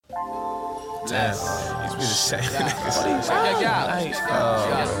Damn, he's really saying the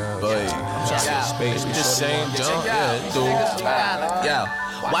same jump, yeah.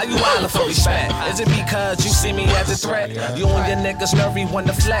 Why you wildin' for respect? Is it because you see me as a threat? You and your niggas nervy want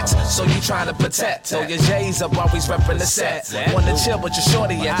to flex, so you trying to protect. So your J's up always reppin' the set. Wanna chill but your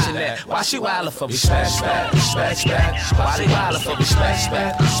shorty at your neck. Why she wildin' for respect? Why they wildin' for respect?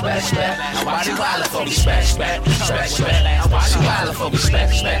 Why they wildin' for respect? Why she wildin' for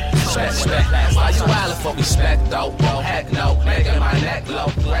respect? Why you wildin' for respect though? Heck no, making my neck low.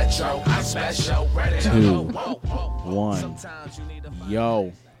 Retro, I'm special, ready to go. 2, 1.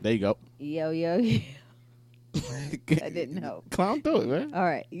 Yo, there you go. Yo. I didn't know. Clown through it, man. All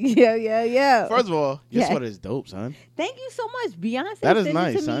right. Yo. First of all, guess what is dope, son? Thank you so much. Beyonce That is sent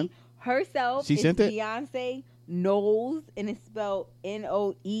nice, it to son. me herself. She sent it? Beyonce Knowles, and it's spelled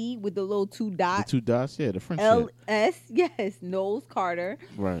Noe with the little 2 dots. The 2 dots, yeah, the French LS, yes, Knowles Carter.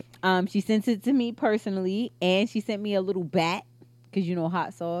 Right. She sent it to me personally, and she sent me a little bat, because you know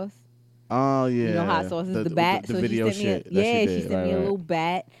hot sauce. Oh, yeah. You know hot sauce is the bat. The so video she sent shit. she sent me a little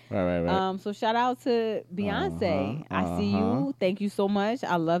bat. Right. So shout out to Beyonce. I see you. Thank you so much.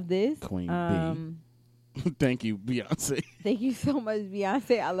 I love this. Queen B. Thank you, Beyonce. Thank you so much,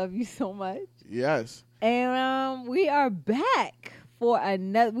 Beyonce. I love you so much. Yes. And we are back for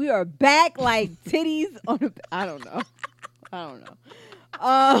another. We are back like titties on a. I don't know.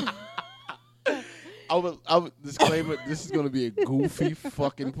 I would disclaimer. This is gonna be a goofy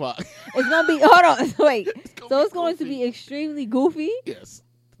fucking podcast. It's gonna be. Hold on. Wait. It's going to be extremely goofy. Yes.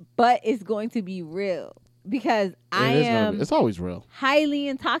 But it's going to be real because I am. It's always real. Highly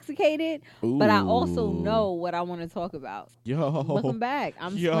intoxicated, Ooh. But I also know what I want to talk about. Yo. Welcome back.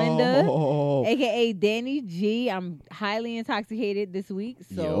 I'm Splenda, aka Danny G. I'm highly intoxicated this week,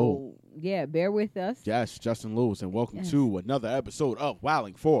 so yeah, bear with us. Yes, Justin Lewis, and welcome to another episode of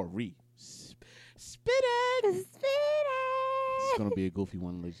Wilding for Spit It. It's going to be a goofy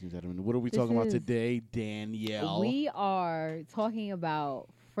one, ladies and gentlemen. What are we talking about today, Danielle? We are talking about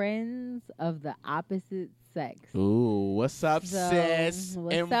friends of the opposite sex. Ooh, what's up, sis?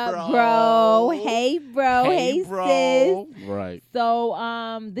 What's up, bro? Hey, bro. Hey, bro. Sis. Right. So,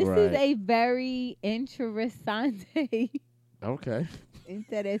 this is a very interesante. Okay.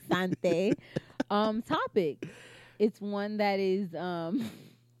 Interesante topic. It's one that is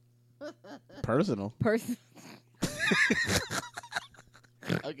personal.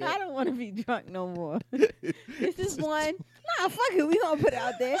 Okay. I don't want to be drunk no more. This is one. Nah, fuck it. We gonna put it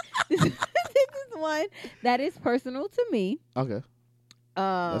out there. This is one that is personal to me. Okay.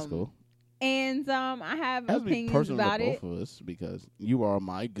 That's cool. And I have It has to be opinions personal about to it. both of us because you are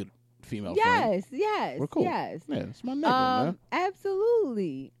my good female friend. Yes. We're cool. Yes. Yeah, it's my nigga, man.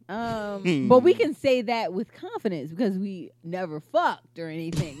 Absolutely. But we can say that with confidence because we never fucked or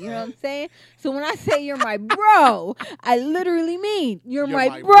anything. You know what I'm saying? So when I say you're my bro, I literally mean you're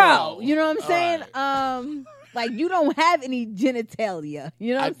my bro. You know what I'm saying? Right. Like you don't have any genitalia.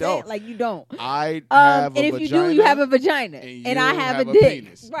 You know what I'm saying? Like you don't. I have a and if vagina. you do, you have a vagina. And I have a dick.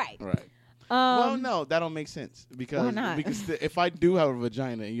 Penis. Right. Well, no, that don't make sense because why not? we can if I do have a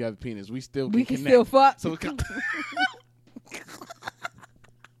vagina and you have a penis, we still can we can connect. still fuck. So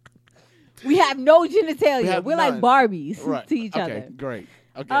we have no genitalia. We're none. like Barbies Right. to each other. Okay, great.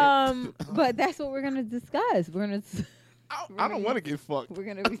 Okay. But that's what we're gonna discuss. We're gonna. I don't want to get fucked. We're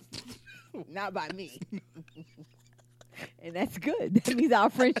gonna be not by me, and that's good. That means our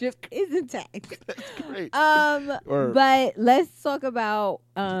friendship is intact. That's great. But let's talk about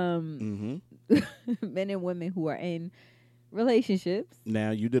Mhm. men and women who are in relationships.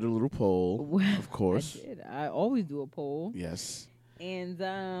 Now you did a little poll, of course. I did. I always do a poll. Yes. And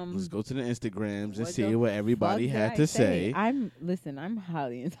let's go to the Instagrams and what see the what everybody fuck had did to I say. I'm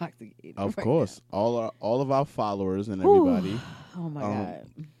highly intoxicated. Of right course, all of our followers and everybody. Oh my god!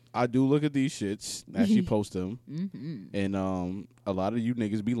 I do look at these shits as she posts them, Mm-hmm. and a lot of you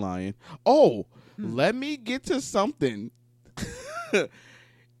niggas be lying. Oh, let me get to something,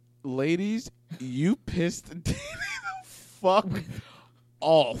 ladies. You pissed Danny the fuck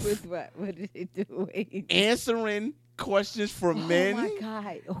off. With what? What did he do? Answering questions for men. Oh my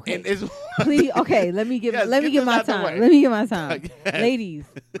god! Okay, And it's please. Okay, let me give. Yes, let me get give this my out the time. way. Let me give my time, Yes. ladies.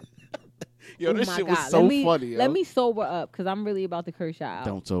 Yo, oh this my shit god. was so funny. Yo. Let me sober up because I'm really about to curse y'all out.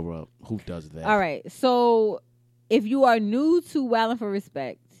 Don't sober up. Who does that? All right. So if you are new to Wildin' for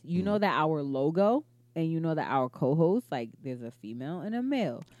Respect, you know that our logo and you know that our co-host, like there's a female and a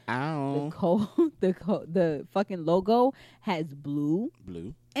male. Ow. The fucking logo has blue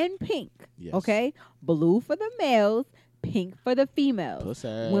Blue. and pink. Yes. Okay? Blue for the males, pink for the females. Pussy.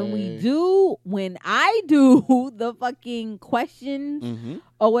 When I do the fucking questions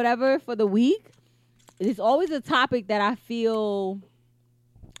or whatever for the week, it's always a topic that I feel,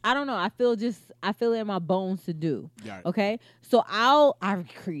 I don't know, I feel it in my bones to do. Right. Okay? So I've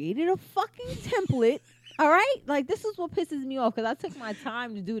created a fucking template. All right? Like, this is what pisses me off because I took my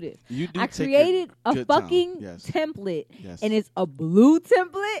time to do this. I created a fucking template, and it's a blue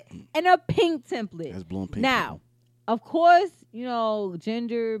template and a pink template. That's blue and pink. Now, of course, you know,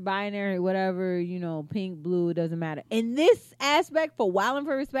 gender, binary, whatever, you know, pink, blue, it doesn't matter. In this aspect, for Wildin'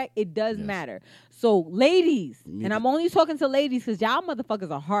 for Respect, it does matter. So, ladies, and I'm only talking to ladies because y'all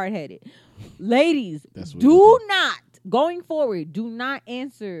motherfuckers are hard-headed. Ladies, going forward, do not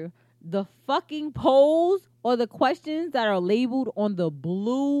answer the fucking polls or the questions that are labeled on the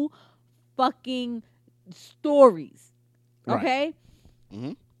blue fucking stories. Okay?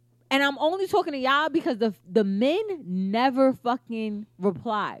 Mm-hmm. And I'm only talking to y'all because the men never fucking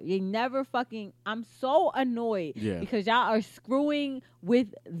reply. They never fucking... I'm so annoyed because y'all are screwing with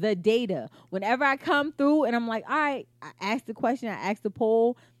the data. Whenever I come through and I'm like, all right, I asked the question, I asked the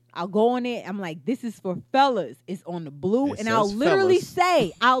poll, I'll go on it. I'm like, this is for fellas. It's on the blue. And I'll literally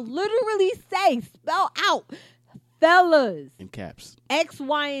say, spell out, fellas. In caps. X,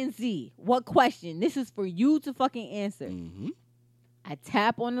 Y, and Z. What question? This is for you to fucking answer. Mm-hmm. I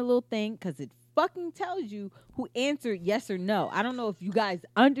tap on the little thing because it fucking tells you who answered yes or no. I don't know if you guys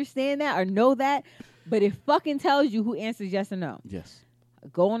understand that or know that, but it fucking tells you who answers yes or no. Yes.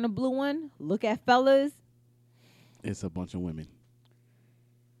 Go on the blue one. Look at fellas. It's a bunch of women.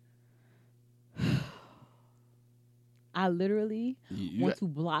 I literally want to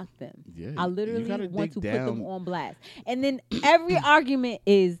block them. Yeah, I literally want to put them on blast. And then every argument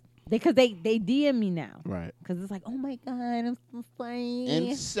is because they DM me now. Right. Because it's like, oh my God, I'm so sorry.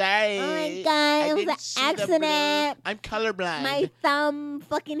 I'm sorry. Oh my God, it was an accident. I'm colorblind. My thumb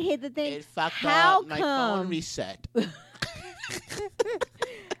fucking hit the thing. It fucked up. My phone reset.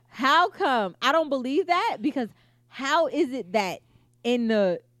 How come? I don't believe that because how is it that in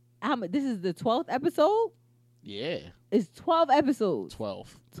the... this is the 12th episode? Yeah. It's 12 episodes.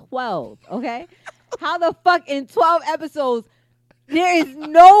 12. Okay? How the fuck in 12 episodes there is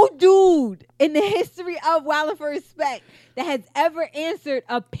no dude in the history of Wildin' for Respect that has ever answered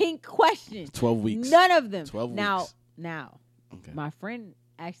a pink question? 12 weeks. None of them. 12 weeks. Now, okay. My friend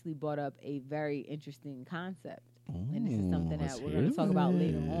actually brought up a very interesting concept. And this is something that we're going to talk about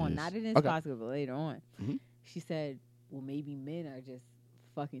later on. Not in this podcast, but later on. Mm-hmm. She said, well, maybe men are just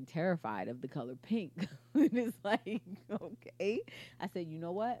fucking terrified of the color pink. And it's like, okay. I said, you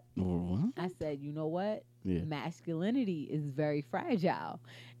know what? I said, you know what? Yeah. Masculinity is very fragile.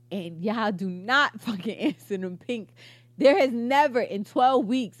 And y'all do not fucking answer them pink. There has never in 12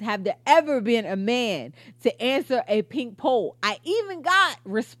 weeks have there ever been a man to answer a pink poll. I even got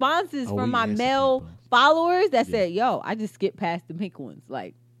responses from my male followers that said, yo, I just skipped past the pink ones.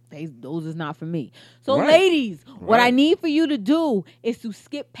 Like, those is not for me. So, ladies, what I need for you to do is to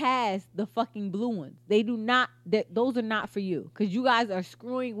skip past the fucking blue ones. Those are not for you because you guys are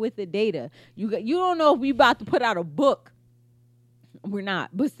screwing with the data. You don't know if we about to put out a book. We're not,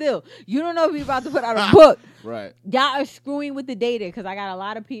 but still, you don't know if we're about to put out a book. Right. Y'all are screwing with the data because I got a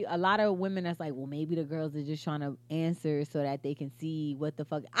lot of women that's like, well, maybe the girls are just trying to answer so that they can see what the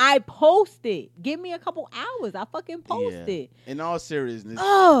fuck. I posted. Give me a couple hours. I fucking posted. In all seriousness.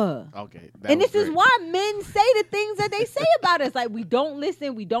 Okay. And this is why men say the things that they say about us. Like, we don't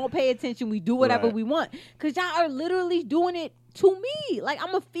listen. We don't pay attention. We do whatever we want. Because y'all are literally doing it to me. Like,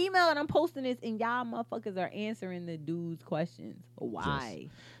 I'm a female and I'm posting this and y'all motherfuckers are answering the dude's questions. Why?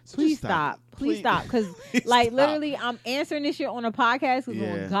 Just Please stop. Please stop. Because, like, literally, I'm answering this shit on a podcast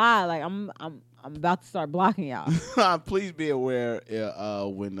because, oh, God, like, I'm about to start blocking y'all. Please be aware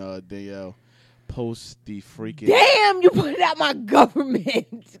when Danielle posts the freaking... Damn, you put out my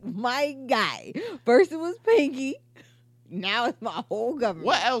government. My guy. First it was Pinky. Now it's my whole government.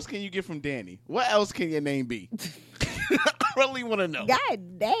 What else can you get from Danny? What else can your name be? I really want to know.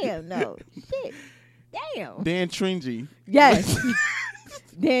 God damn, no. Shit. Damn. Dan Tringy. Yes.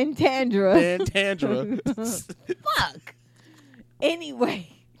 Dan Tandra. Dan Tandra. Fuck. Anyway.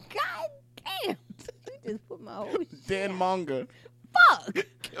 God damn. You just put my whole shit Dan Monga. Fuck.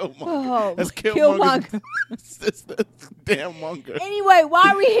 Killmonger. Oh, that's Killmonger. That's Dan Monga. Anyway,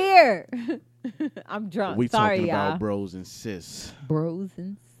 why are we here? I'm drunk. We Sorry, talking y'all. about bros and sis. Bros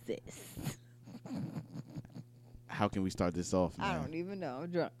and sis. How can we start this off, man? I don't even know.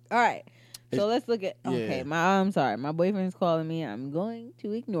 I'm drunk. All right. So let's look at... Okay, I'm sorry. My boyfriend's calling me. I'm going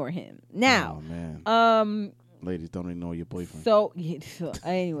to ignore him. Now... Oh, man. Ladies, don't ignore your boyfriend. So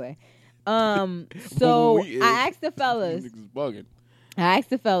anyway. So We I asked the fellas. Niggas bugging. I asked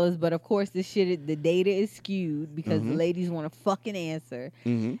the fellas, but of course the data is skewed because the ladies want to fucking answer.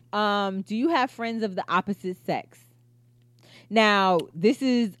 Mm-hmm. Do you have friends of the opposite sex? Now, this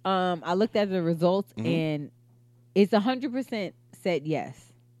is I looked at the results and it's 100% said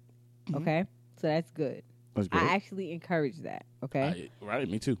yes. Okay? So that's good. That's good. I actually encourage that. Okay? Right,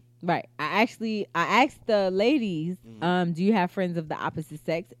 me too. Right. I asked the ladies, do you have friends of the opposite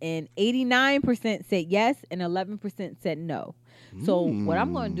sex? And 89% said yes and 11% said no. So what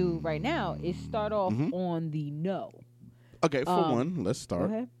I'm going to do right now is start off on the no. Okay, for one, let's start.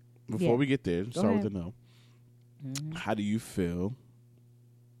 Go ahead. Before we get there, start ahead. with the no. How do you feel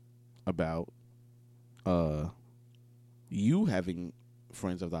about you having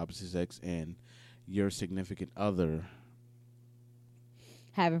friends of the opposite sex and your significant other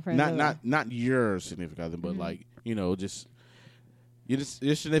having friends not your significant other, but like, you know, just your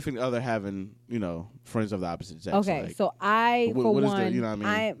significant other having, you know, friends of the opposite sex. Okay, like, so I what for is one, the, you know what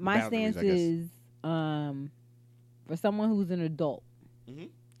I mean? my Boundaries, stance is for someone who's an adult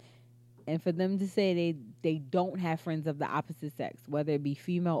and for them to say they don't have friends of the opposite sex, whether it be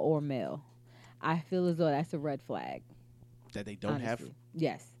female or male, I feel as though that's a red flag. That they don't honestly. have.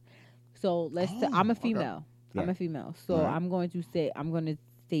 Yes. So I'm a female. Right. I'm a female. So Right. I'm going to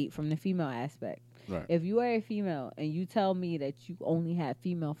state from the female aspect. Right. If you are a female and you tell me that you only have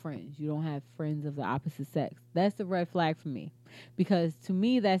female friends, you don't have friends of the opposite sex, that's a red flag for me. Because to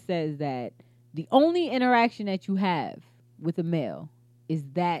me that says that the only interaction that you have with a male is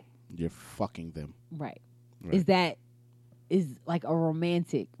that You're fucking them. right. Right. Is like a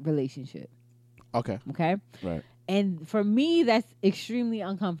romantic relationship. Okay. Okay? Right. And for me, that's extremely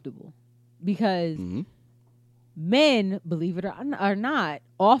uncomfortable because Mm-hmm. men, believe it or not,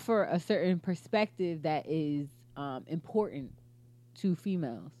 offer a certain perspective that is important to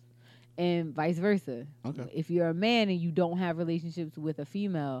females and vice versa. Okay. If you're a man and you don't have relationships with a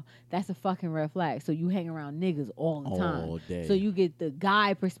female, that's a fucking red flag. So you hang around niggas all the time. All day. So you get the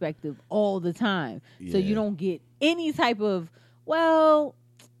guy perspective all the time. So you Yeah. don't get any type of, well,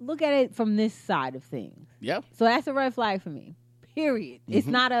 look at it from this side of things. Yep. So that's a red flag for me. Period. It's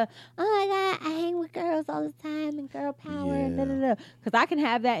not a, oh my God, I hang with girls all the time and girl power and da da da. Because I can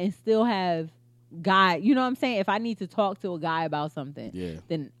have that and still have guy. You know what I'm saying? If I need to talk to a guy about something,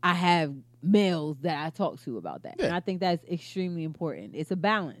 then I have males that I talk to about that. Yeah. And I think that's extremely important. It's a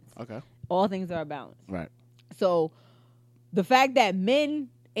balance. Okay. All things are a balance. Right. So the fact that men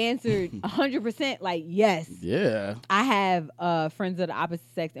answered 100% like yes, Yeah. I have friends of the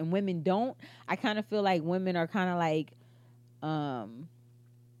opposite sex and women don't, I kind of feel like women are kind of like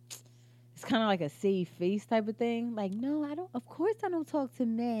it's kind of like a save face type of thing. Like, no, I don't. Of course, I don't talk to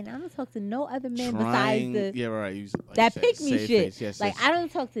men. I don't talk to no other men besides the that pick me shit. Yes, like, yes. I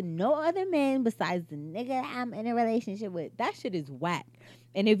don't talk to no other men besides the nigga I'm in a relationship with. That shit is whack.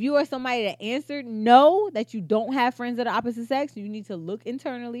 And if you are somebody that answered no, that you don't have friends of the opposite sex, you need to look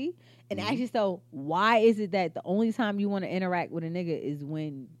internally and ask yourself, why is it that the only time you want to interact with a nigga is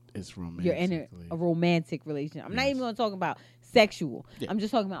when It's romantic. you're in a romantic relationship? I'm not even going to talk about sexual. Yeah. I'm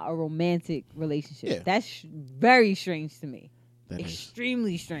just talking about a romantic relationship. Yeah. That's very strange to me. That is.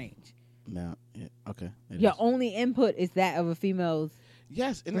 Extremely strange. Now, yeah, okay. It Your is. only input is that of a female's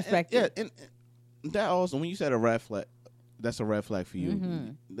Yes, and, perspective. and that also, when you said a red flag, that's a red flag for you.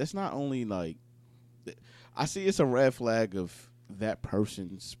 Mhm. That's not only like, I see it's a red flag of that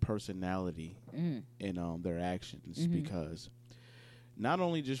person's personality Mm. and their actions, because not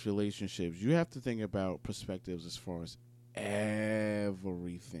only just relationships, you have to think about perspectives as far as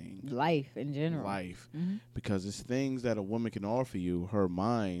everything. Life in general. Life. Mhm. Because it's things that a woman can offer you, her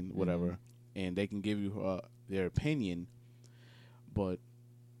mind, whatever, and they can give you their opinion. But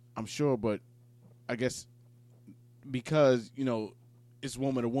I'm sure, but I guess because, you know, it's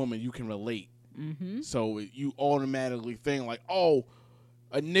woman to woman, you can relate. Mm-hmm. So you automatically think like, oh,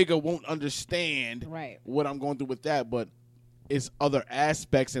 a nigga won't understand Right. what I'm going through with that. But it's other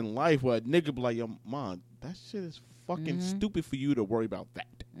aspects in life where a nigga be like, yo, mom, that shit is fucking stupid for you to worry about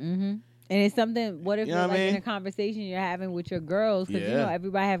that. Mm-hmm. And it's something, what if You you're know what I like in mean? a conversation you're having with your girls, because you Yeah. know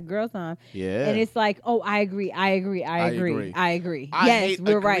everybody have girls on, Yeah. and it's like, oh, I agree. I agree. I yes, hate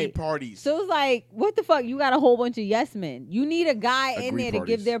we're agree right. parties. So it's like, what the fuck? You got a whole bunch of yes men. You need a guy in Agree there to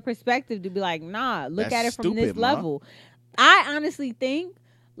parties. give their perspective, to be like, nah, look That's at it from this stupid, ma. level. I honestly think,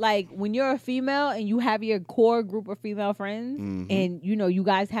 like, when you're a female and you have your core group of female friends, and you know you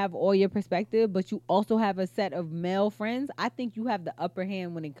guys have all your perspective, but you also have a set of male friends, I think you have the upper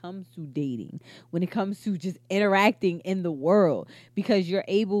hand when it comes to dating, when it comes to just interacting in the world, because you're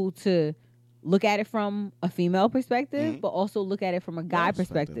able to look at it from a female perspective, but also look at it from a guy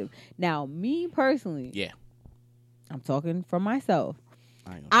perspective. Now, me personally, I'm talking from myself.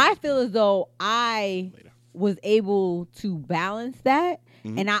 I feel as though I was able to balance that.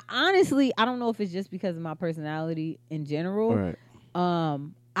 And I honestly, I don't know if it's just because of my personality in general. Right.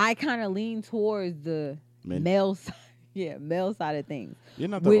 I kind of lean towards the male side. Yeah, male side of things. You're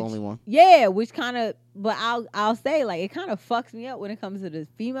not the only one. Yeah, which kind of, but I'll say, like, it kind of fucks me up when it comes to the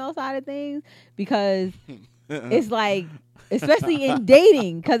female side of things, because it's like, especially in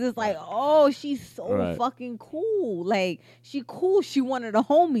dating, because it's like, oh, she's so fucking cool. Like, she cool. She one of the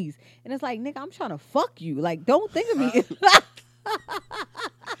homies. And it's like, nigga, I'm trying to fuck you. Like, don't think of me.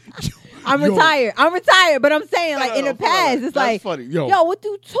 I'm retired, but I'm saying, like, in the past, it's like, funny. Yo, what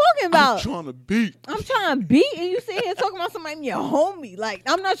you talking about? I'm trying to beat, and you sit here talking about somebody being a homie. Like,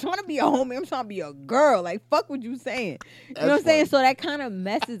 I'm not trying to be a homie, I'm trying to be a girl. Like, fuck what you saying. You know what I'm saying? So that kind of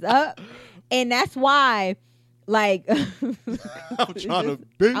messes up, and that's why, like, I'm trying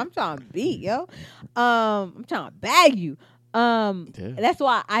to beat, yo. I'm trying to bag you. That's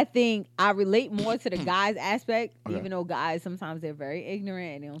why I think I relate more to the guys aspect, even though guys sometimes they're very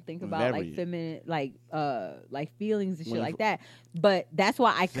ignorant and they don't think about like feminine, like feelings and shit like that. But that's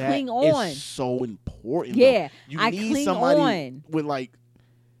why I cling on. Is so important. Yeah, you need somebody with like,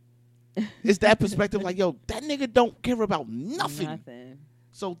 it's that perspective. Like, yo, that nigga don't care about nothing.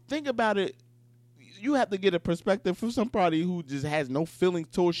 So think about it. You have to get a perspective from somebody who just has no feelings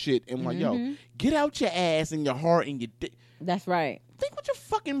towards shit, and like, yo, get out your ass and your heart and your dick. That's right. Think with your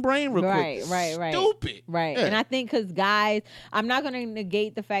fucking brain real quick. Right. Stupid. Right. Yeah. And I think because guys, I'm not going to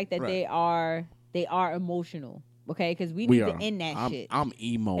negate the fact that they are emotional. Okay, because we need to end that shit. I'm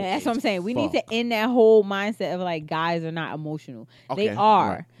emo. That's what I'm saying. We need to end that whole mindset of like guys are not emotional. Okay, they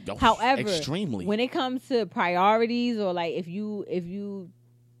are. Right. However, extremely. When it comes to priorities, or like if you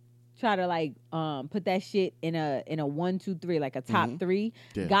try to like put that shit in a 1, 2, 3, like a top 3,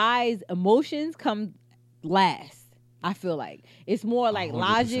 guys' emotions come last. I feel like it's more like 100%.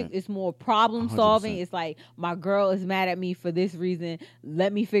 Logic. It's more problem solving. 100%. It's like, my girl is mad at me for this reason.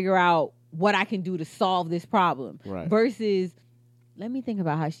 Let me figure out what I can do to solve this problem. Right. Versus, let me think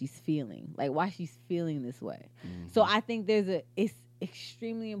about how she's feeling. Like, why she's feeling this way. So I think it's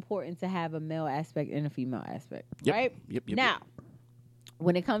extremely important to have a male aspect and a female aspect. Right? Yep. Now,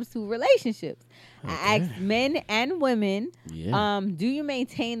 when it comes to relationships, I asked men and women, do you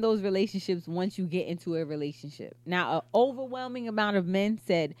maintain those relationships once you get into a relationship? Now, an overwhelming amount of men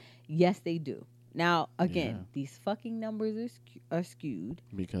said, yes, they do. Now, again, these fucking numbers are skewed.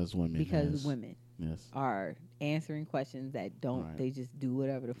 Because women are answering questions that don't. Right. They just do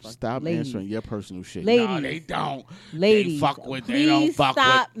whatever the fuck. Stop answering your personal shit. Ladies, no, they don't. Ladies, they fuck with. Please they don't fuck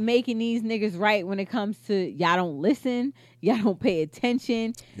stop with. making these niggas right when it comes to y'all don't listen. Y'all don't pay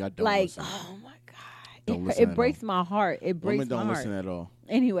attention. Y'all don't listen. Oh my god, it breaks my heart. It breaks my heart. Women don't listen at all.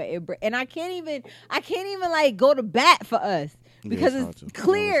 Anyway, and I can't even like go to bat for us. Because it's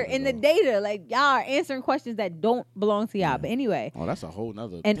clear in the data, like, y'all are answering questions that don't belong to y'all. But anyway, that's a whole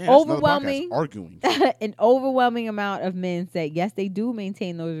nother. Overwhelming arguing. An overwhelming amount of men say yes, they do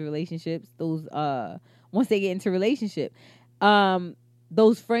maintain those relationships. Those once they get into relationship,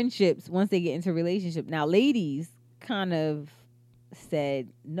 those friendships once they get into relationship. Now, ladies kind of said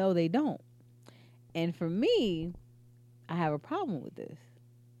no, they don't. And for me, I have a problem with this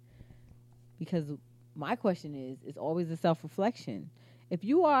because my question is always a self-reflection. If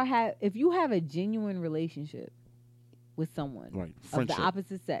you have a genuine relationship with someone of the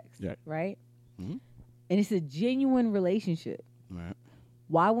opposite sex, right? Mm-hmm. And it's a genuine relationship, right?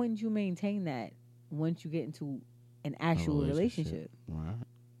 Why wouldn't you maintain that once you get into an actual relationship? Right.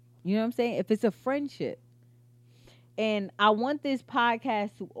 You know what I'm saying? If it's a friendship. And I want this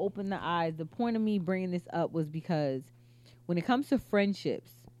podcast to open the eyes. The point of me bringing this up was because when it comes to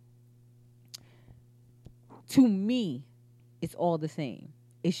friendships, to me, it's all the same.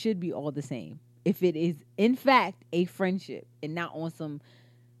 It should be all the same. If it is, in fact, a friendship and not on some,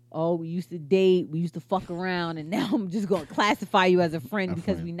 we used to date, we used to fuck around, and now I'm just going to classify you as a friend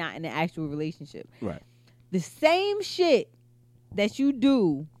because we're not in an actual relationship. Right. The same shit that you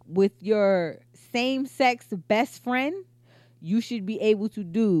do with your same-sex best friend, you should be able to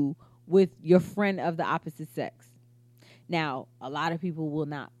do with your friend of the opposite sex. Now, a lot of people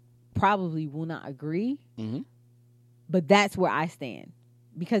probably will not agree, but that's where I stand.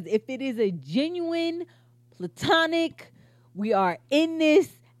 Because if it is a genuine, platonic, we are in this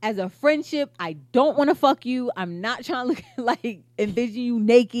as a friendship, I don't want to fuck you, I'm not trying to look like envision you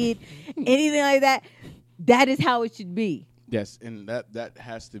naked, anything like that, that is how it should be. Yes, and that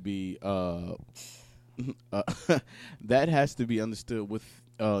has to be that has to be understood with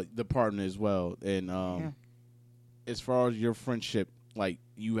the partner as well. And as far as your friendship, like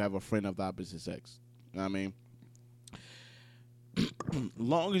you have a friend of the opposite sex. You know what I mean?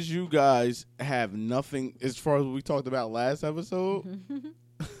 Long as you guys have nothing, as far as we talked about last episode,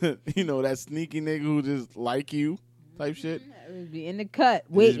 you know, that sneaky nigga who just like you type shit. Be in the cut,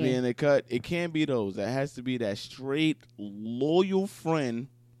 waiting. Just be in the cut. It can't be those. That has to be that straight, loyal friend.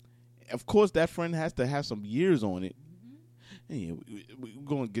 Of course, that friend has to have some years on it. And yeah, we're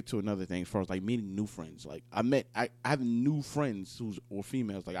going to get to another thing as far as like meeting new friends. Like I have new friends or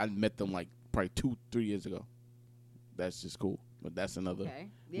females. Like I met them like probably 2-3 years ago. That's just cool. But that's another. Okay.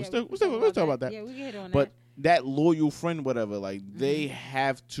 Yeah, we'll talk about that. Yeah, we can hit on that. But that loyal friend, whatever, like they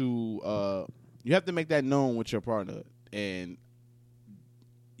have to. You have to make that known with your partner, and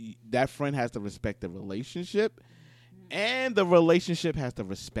that friend has to respect the relationship, and the relationship has to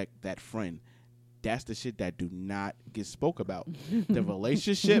respect that friend. That's the shit that do not get spoke about. The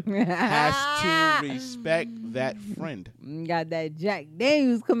relationship has to respect that friend. Got that Jack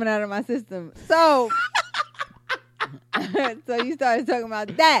Daniels coming out of my system. So. So you started talking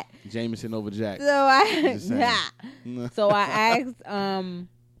about that. Jameson over Jack. So I asked,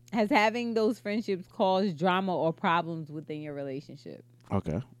 has having those friendships caused drama or problems within your relationship?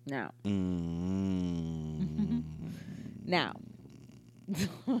 Okay. Now. Now.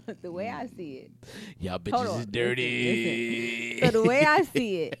 The way I see it. Y'all bitches is dirty. Listen. So the way I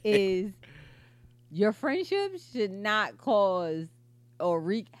see it is your friendships should not cause or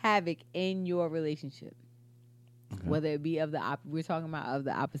wreak havoc in your relationship. Okay. Whether it be of the we're talking about of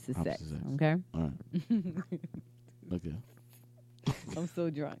the opposite sex. Okay. All right. Okay. I'm so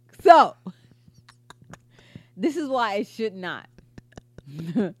drunk. So this is why it should not.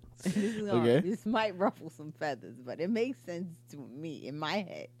 This might ruffle some feathers, but it makes sense to me in my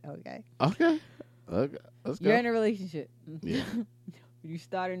head. Okay. Okay. Let's go. You're in a relationship. Yeah. You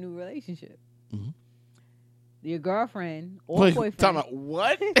start a new relationship. Mm-hmm. Your girlfriend or boyfriend. Talking about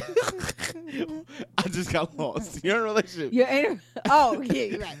what? I just got lost. You're in a relationship. Yeah, you're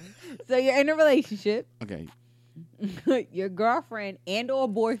right. So you're in a relationship. Okay. Your girlfriend and or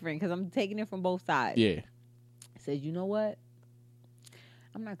boyfriend, because I'm taking it from both sides. Yeah. Says, you know what?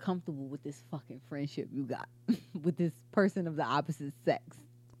 I'm not comfortable with this fucking friendship you got with this person of the opposite sex.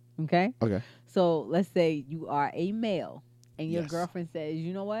 Okay? Okay. So let's say you are a male. And your girlfriend says,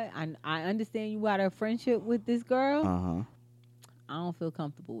 you know what? I understand you got a friendship with this girl. Uh-huh. I don't feel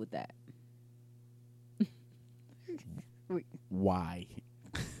comfortable with that. Why?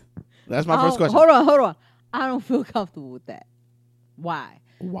 That's my first question. Hold on. I don't feel comfortable with that. Why?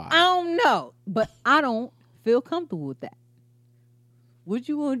 I don't know, but I don't feel comfortable with that. What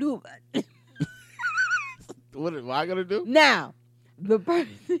you want to do about it? What am I going to do? Now, the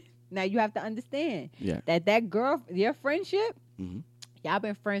person... Now, you have to understand that girl, your friendship, y'all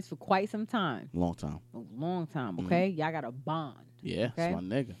been friends for quite some time. Long time, okay? Y'all got a bond. Yeah, okay? That's my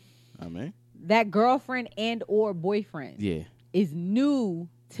nigga. I mean. That girlfriend and or boyfriend is new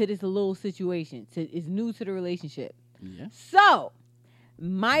to this little situation, is new to the relationship. Yeah. So,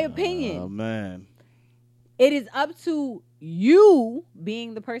 my opinion. Oh, man. It is up to you,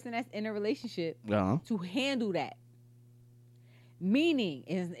 being the person that's in a relationship, to handle that. Meaning,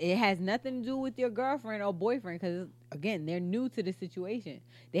 it has nothing to do with your girlfriend or boyfriend, because again, they're new to the situation.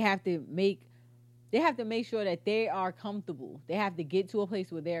 They have to make sure that they are comfortable. They have to get to a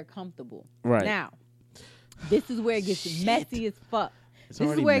place where they're comfortable. Right Now, this is where it gets messy as fuck. This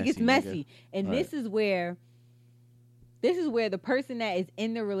is where it gets messy, and this is where the person that is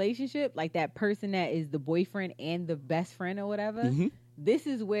in the relationship, like that person that is the boyfriend and the best friend or whatever. This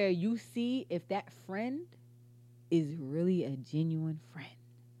is where you see if that friend is really a genuine friend.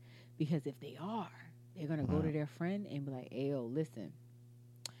 Because if they are, they're going to go to their friend and be like, hey, yo, listen,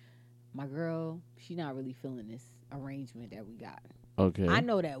 my girl, she not really feeling this arrangement that we got. Okay. I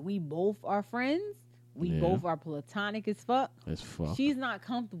know that we both are friends. We both are platonic as fuck. As fuck. She's not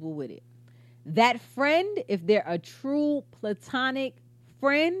comfortable with it. That friend, if they're a true platonic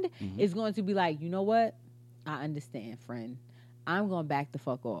friend, is going to be like, you know what? I understand, friend. I'm going to back the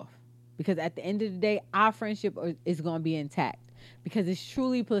fuck off. Because at the end of the day, our friendship is going to be intact. Because it's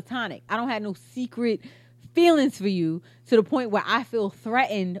truly platonic. I don't have no secret feelings for you to the point where I feel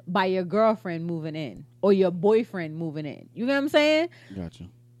threatened by your girlfriend moving in. Or your boyfriend moving in. You know what I'm saying? Gotcha.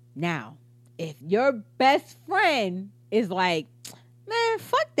 Now, if your best friend is like, man,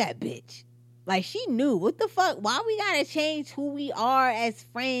 fuck that bitch. Like, she knew. What the fuck? Why we got to change who we are as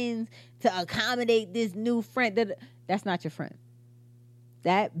friends to accommodate this new friend? That's not your friend.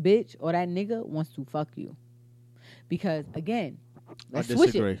 That bitch or that nigga wants to fuck you. Because again, let's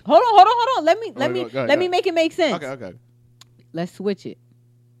switch it. Hold on. Let me make it make sense. Okay. Let's switch it.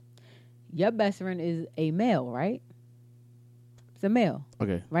 your best friend is a male, right? It's a male.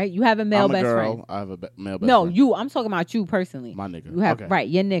 Okay. Right? You have a male I'm a best girl. friend. I have a male best No, friend. you. I'm talking about you personally. My nigga. You have okay. right,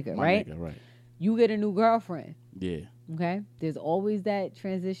 your nigga, My right? nigga, right. You get a new girlfriend. Yeah. Okay? There's always that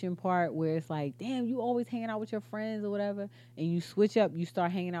transition part where it's like, damn, you always hanging out with your friends or whatever, and you switch up, you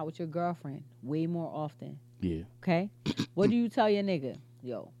start hanging out with your girlfriend way more often. Yeah. Okay? What do you tell your nigga?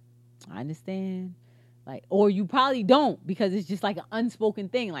 Yo, I understand. Like, or you probably don't because it's just like an unspoken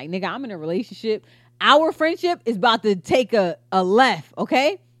thing. Like, nigga, I'm in a relationship. Our friendship is about to take a left,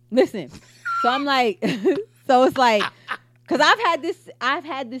 okay? Listen. So I'm like, so it's like, because I've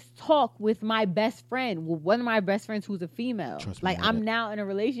had this talk with my best friend, with one of my best friends who's a female. Trust me, like, I'm now in a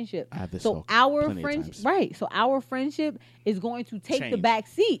relationship. I have this So talk our plenty of friendship, times. right? So our friendship is going to take the Change. back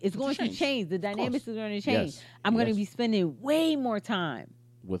seat. It's It's going to change. change. The dynamics course. is going to change. Yes. I'm going to Yes. be spending way more time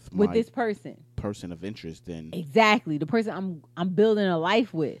With my this person. person of interest, then. Exactly, the person I'm building a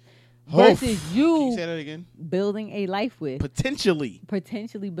life with, Oh, versus Can you you say that again? building a life with, Potentially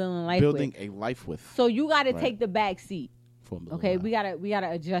potentially building a life building with. a life with. So you got to Right. take the back seat. For a little Okay, while. we gotta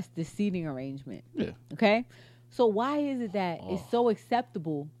adjust the seating arrangement. Yeah. Okay, so why is it that it's Oh. so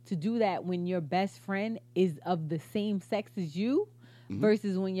acceptable to do that when your best friend is of the same sex as you, Mhm.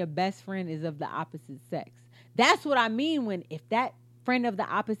 versus when your best friend is of the opposite sex? That's what I mean when if that friend of the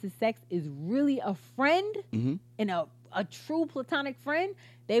opposite sex is really a friend Mhm. and a true platonic friend,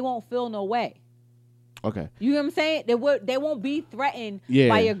 they won't feel no way. Okay. You know what I'm saying? They won't be threatened Yeah.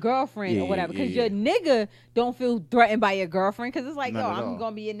 by your girlfriend Yeah, or whatever. Because yeah, your nigga don't feel threatened by your girlfriend. Because it's like, Not yo, at I'm all.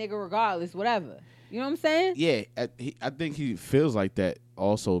 going to be a nigga regardless, whatever. You know what I'm saying? Yeah, I think he feels like that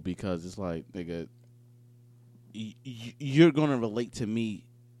also because it's like, nigga, you're gonna relate to me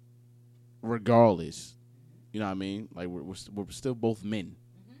regardless. You know what I mean? Like we're still both men.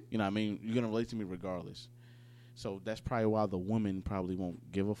 You know what I mean? You're gonna relate to me regardless. So that's probably why the woman probably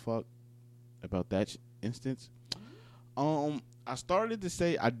won't give a fuck about that instance. I started to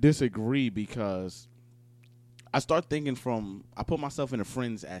say I disagree because I start thinking I put myself in a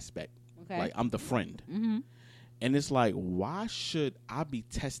friend's aspect. Okay. Like I'm the friend. Mm-hmm. And it's like, why should I be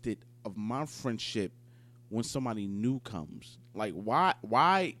tested of my friendship when somebody new comes? Like,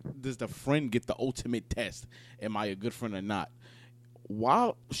 why does the friend get the ultimate test? Am I a good friend or not?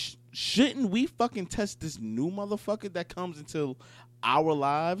 Why shouldn't we fucking test this new motherfucker that comes into our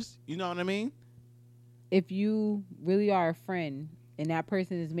lives? You know what I mean? If you really are a friend and that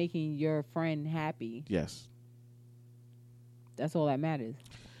person is making your friend happy, Yes. that's all that matters.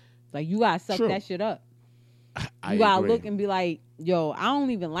 Like, you got to suck True. that shit up. I You got to agree. look and be like, yo, I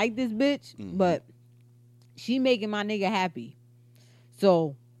don't even like this bitch, Mhm. but she making my nigga happy.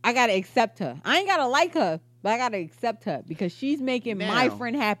 So I got to accept her. I ain't got to like her, but I got to accept her because she's making my Now-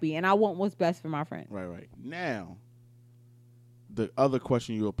 friend happy, and I want what's best for my friend. Right. Now, the other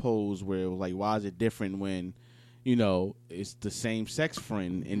question you pose where it was like, why is it different when, you know, it's the same sex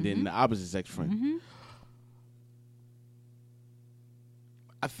friend and then the opposite sex friend? Mm-hmm.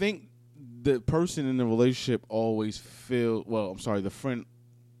 I think the person in the relationship always the friend.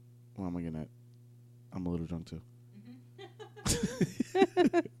 What am I getting at? I'm a little drunk too.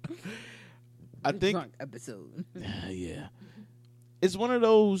 I think Drunk episode. yeah. It's one of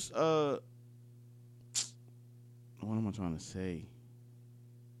those what am I trying to say?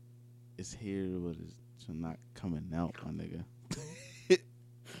 It's here but it's not coming out, my nigga.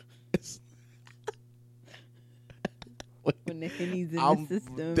 It's When the Henny's in I'm the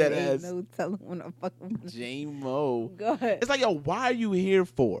system, dead ain't ass. no telling when I fucking J-Mo. Go ahead. It's like, yo, why are you here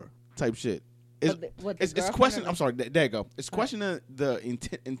for? Type shit. It's What, the it's girlfriend question. or I'm sorry. There you go. It's questioning the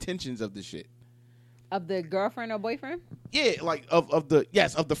intentions of the shit. of the girlfriend or boyfriend? Yeah, like of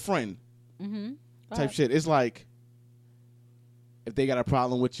the friend Mm-hmm. type shit. It's like if they got a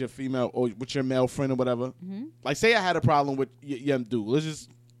problem with your female or with your male friend or whatever. Mm-hmm. Like, say I had a problem with your dude. Let's just,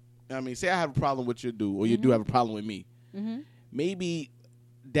 say I have a problem with your dude or you do have a problem with me. Mm-hmm. Maybe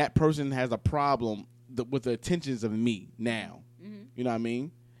that person has a problem with the intentions of me now. Mm-hmm. You know what I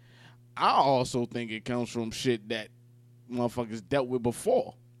mean? I also think it comes from shit that motherfuckers dealt with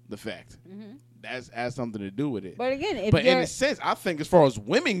before the fact. Mm-hmm. That has something to do with it. But again, if But you're in a sense, I think as far as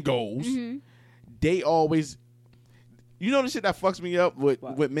women goes, Mm-hmm. they always, you know the shit that fucks me up with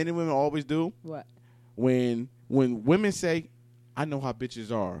What? what men and women always do? What? When women say, I know how bitches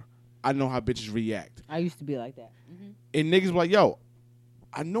are. I know how bitches react. I used to be like that. Mm-hmm. And niggas be like, yo,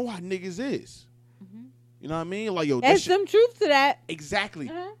 I know how niggas is. Mm-hmm. You know what I mean? Like, yo, that There's shit. some truth to that. Exactly.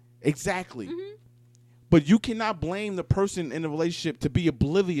 Uh-huh. Exactly. Mhm. But you cannot blame the person in the relationship to be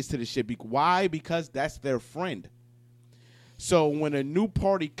oblivious to the shit. Why? Because that's their friend. So when a new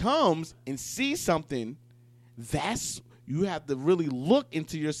party comes and sees something, you have to really look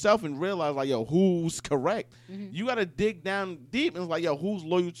into yourself and realize, like, yo, who's correct? Mm-hmm. You got to dig down deep and it's like, yo, who's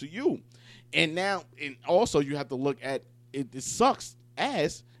loyal to you? And now, and also you have to look at, it sucks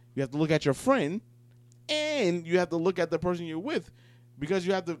ass, you have to look at your friend and you have to look at the person you're with because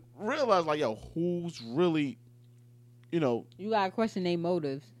you have to realize, like, yo, who's really, you know. You got to question their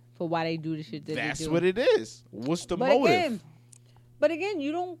motives for why they do the shit that they do. That's what it is. What's the motive? But again,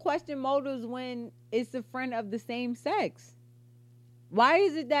 you don't question motives when it's a friend of the same sex. Why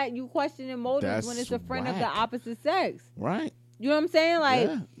is it that you question the motives when it's a friend of the opposite sex? Right. You know what I'm saying? Like,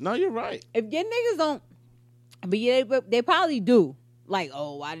 yeah. No, you're right. If your niggas don't, but yeah, they probably do. Like,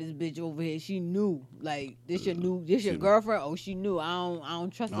 oh, why this bitch over here? She knew. Like, this your girlfriend? Oh, she knew. I don't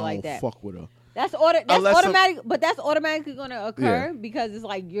trust her like that. Fuck with her. That's automatic, but that's automatically gonna occur because it's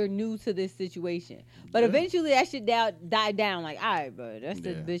like you're new to this situation. But eventually that shit die down. Like, all right, bro, that's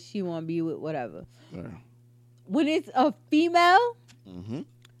the bitch she want to be with, whatever. Yeah. When it's a female,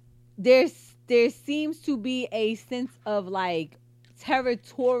 there seems to be a sense of like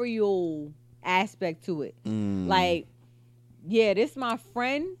territorial aspect to it. Like, yeah, this my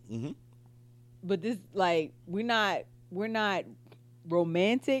friend, but this like we're not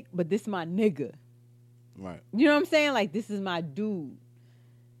romantic, but this is my nigga. Right. You know what I'm saying? Like, this is my dude.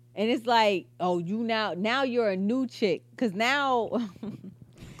 And it's like, oh, you now you're a new chick. Cause now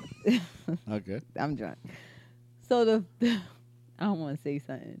okay. I'm drunk. So I don't want to say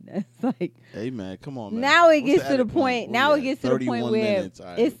something that's like, hey man, come on, man. Now it gets to the point. Now it gets to the point where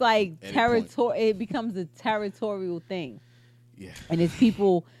it's like it becomes a territorial thing. Yeah. And it's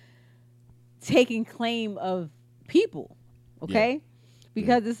people taking claim of people. Okay? Yeah.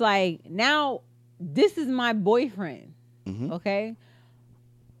 Because it's like, now this is my boyfriend. Okay?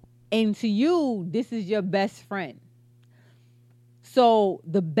 And to you, this is your best friend. So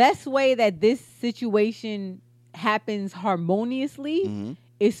the best way that this situation happens harmoniously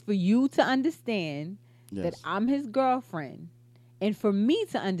is for you to understand that I'm his girlfriend, and for me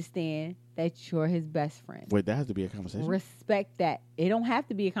to understand that you're his best friend. Wait, that has to be a conversation? Respect that. It don't have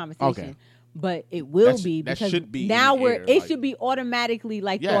to be a conversation. Okay. But it will be because should be now it should be automatically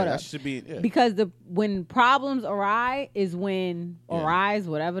like thought of. That should be because when problems arise is when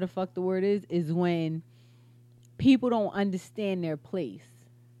whatever the fuck the word is when people don't understand their place.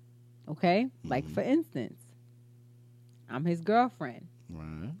 Okay? Like for instance, I'm his girlfriend.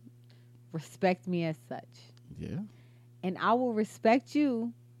 Right. Respect me as such. Yeah. And I will respect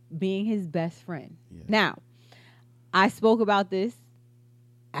you being his best friend. Yeah. Now, I spoke about this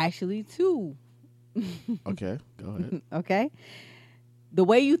actually too. Okay, go ahead. Okay. The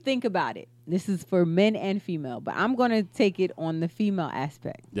way you think about it, this is for men and female, but I'm going to take it on the female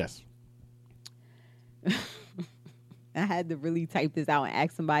aspect. Yes. I had to really type this out and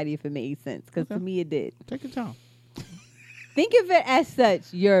ask somebody if it made sense, because to me it did. Take your time. Think of it as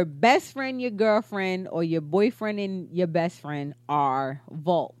such. Your best friend, your girlfriend, or your boyfriend and your best friend are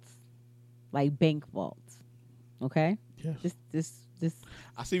vaults, like bank vaults. Okay? Yes. Just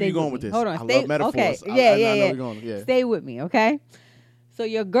I see where you're going with this. Hold on. I love metaphors. Okay. I know yeah. Stay with me, okay? So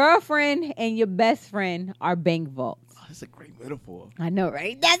your girlfriend and your best friend are bank vaults. Oh, that's a great metaphor. I know,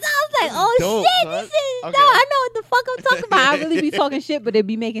 right? That's I was like, oh dope, shit, huh? this is okay. No, I know what the fuck I'm talking about. I really be talking shit, but it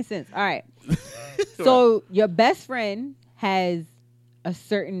be making sense. All right. So your best friend has a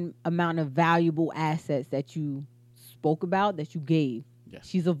certain amount of valuable assets that you spoke about, that you gave. Yes.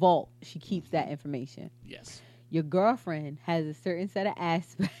 She's a vault. She keeps that information. Yes. Your girlfriend has a certain set of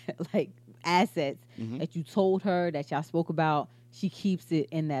assets that you told her, that y'all spoke about. She keeps it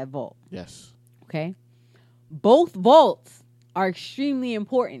in that vault. Yes. Okay? Both vaults are extremely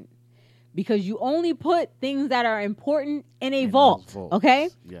important because you only put things that are important in a vault. Okay?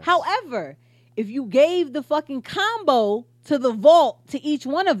 Yes. However, if you gave the fucking combo to the vault to each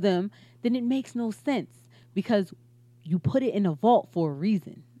one of them, then it makes no sense because you put it in a vault for a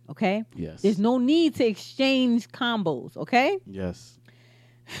reason. Okay? Yes. There's no need to exchange combos, okay? Yes.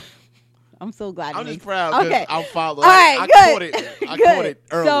 I'm so glad. I'm just proud because I'm following. All right, I caught it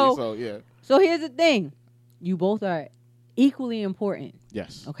early, so yeah. So here's the thing. You both are equally important.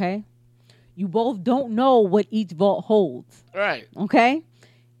 Yes. Okay? You both don't know what each vault holds. Right. Okay?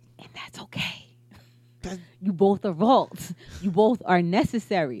 And that's okay. You both are vaults. You both are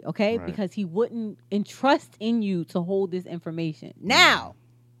necessary, okay? Right. Because he wouldn't entrust in you to hold this information. Now,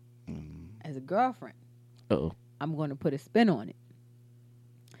 as a girlfriend, I'm going to put a spin on it.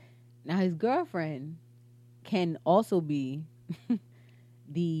 Now, his girlfriend can also be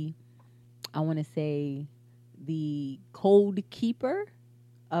the code keeper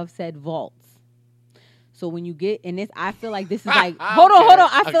of said vaults. So when you get in this, I feel like this is like hold on.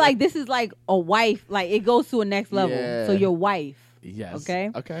 I feel like this is like a wife. Like it goes to a next level. Yeah. So your wife. Yes. Okay.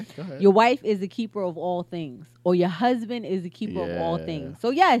 Okay. Go ahead. Your wife is the keeper of all things, or your husband is the keeper of all things.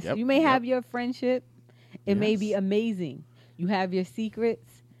 So yes, you may have your friendship. It may be amazing. You have your secrets.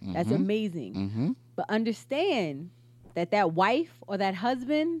 That's amazing. Mm-hmm. But understand that wife or that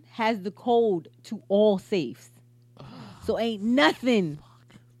husband has the code to all safes. So ain't nothing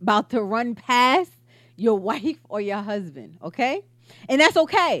about to run past your wife or your husband, okay? And that's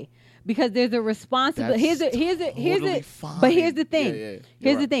okay because there's a responsibility. Here's the thing.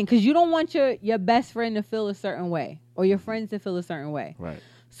 Here's the thing, because you don't want your best friend to feel a certain way or your friends to feel a certain way. Right.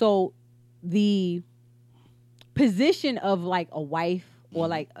 So the position of like a wife or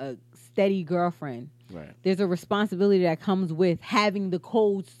like a steady girlfriend, right, there's a responsibility that comes with having the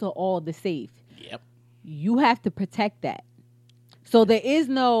codes to all the safe. Yep. You have to protect that. So there is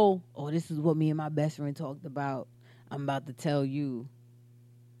no, this is what me and my best friend talked about. I'm about to tell you.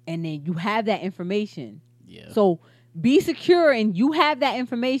 And then you have that information. Yeah. So be secure and you have that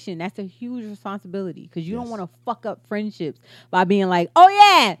information. That's a huge responsibility because you don't want to fuck up friendships by being like, oh,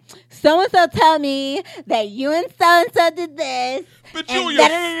 yeah, so-and-so told me that you and so-and-so did this. But and you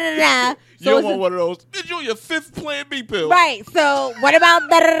don't want one of those. Bitch, you your fifth Plan B pill. Right. So what about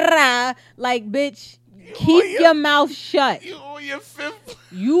da-da-da-da? Like, bitch, keep your mouth shut. You on your fifth.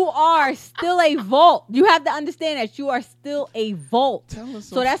 You are still a vault. You have to understand that you are still a vault.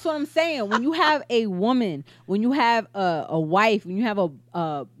 So that's what I'm saying. When you have a woman, when you have a wife, when you have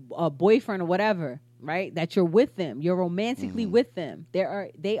a boyfriend or whatever, right? That you're with them, you're romantically with them.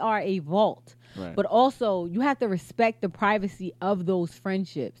 They are a vault. Right. But also, you have to respect the privacy of those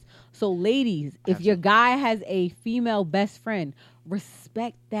friendships. So, ladies, if your guy has a female best friend,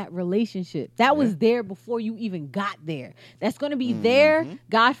 respect that relationship. That was there before you even got there. That's going to be there.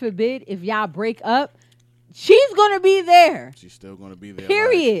 God forbid, if y'all break up, she's going to be there. She's still going to be there.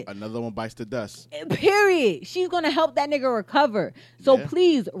 Period. Like another one bites the dust. Period. She's going to help that nigga recover. So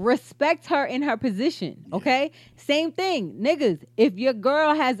please respect her in her position. Okay? Same thing. Niggas, if your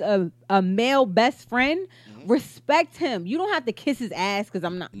girl has a male best friend, respect him. You don't have to kiss his ass because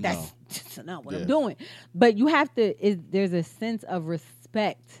I'm not. That's not what I'm doing. But you have to. There's a sense of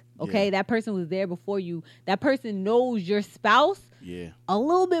respect. Okay, that person was there before you. That person knows your spouse. A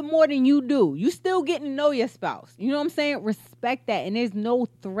little bit more than you do. You still getting to know your spouse. You know what I'm saying? Respect that. And there's no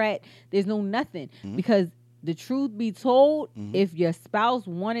threat. There's no nothing. Because the truth be told, if your spouse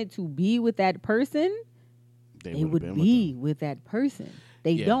wanted to be with that person, they would be with that person.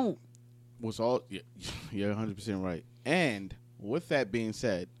 They don't. Was all you're 100% right. And with that being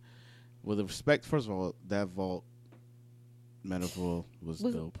said, with the respect, first of all, that vault metaphor was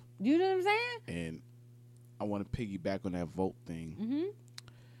dope. You know what I'm saying? And I want to piggyback on that vote thing.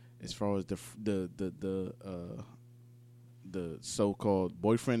 As far as the so-called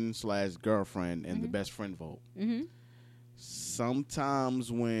boyfriend / girlfriend and the best friend vote.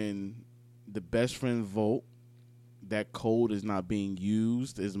 Sometimes when the best friend vote, that code is not being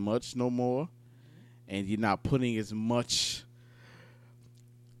used as much no more, and you're not putting as much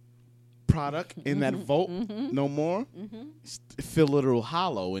product in that vote no more. It feel a little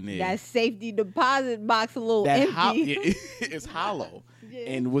hollow in there. That safety deposit box a little empty. It's hollow.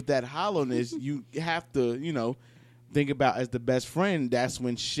 And with that hollowness, you have to, think about as the best friend, that's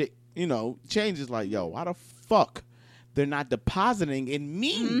when shit, changes. Like, yo, why the fuck they're not depositing in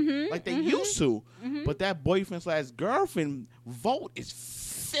me like they used to? But that boyfriend / girlfriend vote is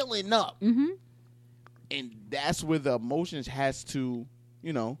filling up. And that's where the emotions has to,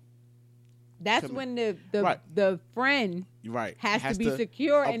 That's when the friend has to be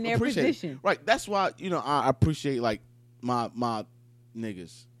secure in their position. Right. That's why, I appreciate like my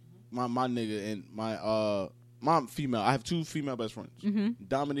niggas. My nigga and my female. I have 2 female best friends.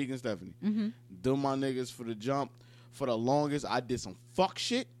 Dominique and Stephanie. Them my niggas for the jump. For the longest, I did some fuck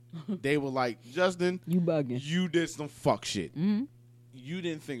shit. They were like, Justin, you bugging. You did some fuck shit. You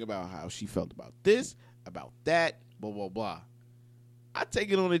didn't think about how she felt about this, about that, blah, blah, blah. I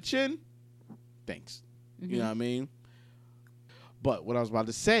take it on the chin. Thanks. You know what I mean? But what I was about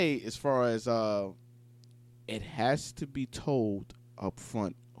to say, as far as it has to be told up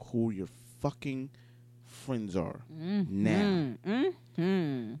front who your fucking friends are now.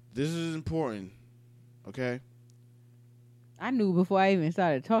 This is important. Okay? I knew before I even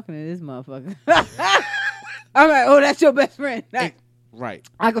started talking to this motherfucker. I'm like, oh, that's your best friend. Right.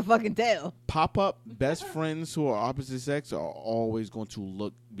 I can fucking tell. Pop-up best friends who are opposite sex are always going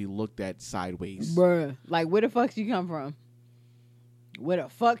to be looked at sideways. Bruh. Like, where the fuck she come from? Where the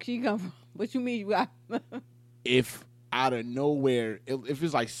fuck she come from? What you mean you got... If out of nowhere, if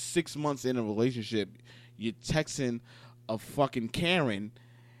it's like 6 months in a relationship, you're texting a fucking Karen,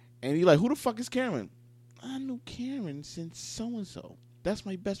 and you're like, who the fuck is Karen? I knew Karen since so and so. That's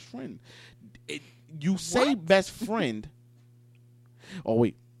my best friend. You say best friend. Oh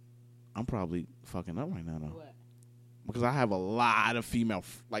wait, I'm probably fucking up right now though. What? Because I have a lot of female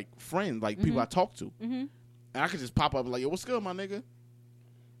friends, people I talk to, and I could just pop up like, yo, what's good, my nigga?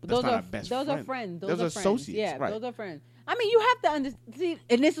 That's not a best friend. Those are friends. Those are associates. Yeah, right. Those are friends. I mean, you have to understand,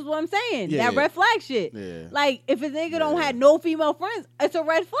 and this is what I'm saying. Yeah, that red flag shit. Yeah. Like, if a nigga don't have no female friends, it's a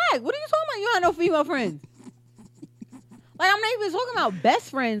red flag. What are you talking about? You don't have no female friends. Like, I'm not even talking about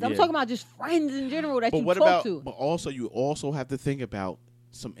best friends. I'm talking about just friends in general that you talk to. But also, you also have to think about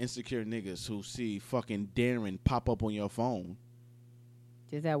some insecure niggas who see fucking Darren pop up on your phone.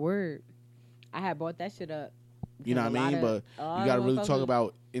 Just that word. I had brought that shit up. You know what I mean? But you got to really talk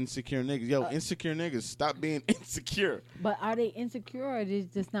about insecure niggas. Yo, insecure niggas, stop being insecure. But are they insecure or are they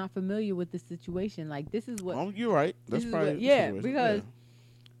just not familiar with the situation? Like, this is what... Oh, you're right. That's probably... Because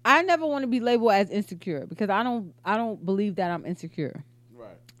I never want to be labeled as insecure because I don't believe that I'm insecure.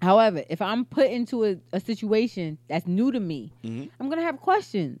 Right. However, if I'm put into a situation that's new to me, I'm going to have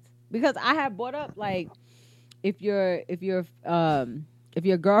questions. Because I have brought up, like, if your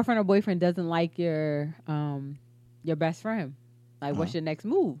girlfriend or boyfriend doesn't like your best friend, like, what's your next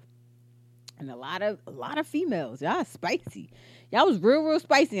move? And a lot of females, y'all spicy. Y'all was real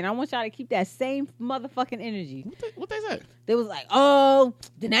spicy, and I want y'all to keep that same motherfucking energy. What they say? They was like, oh,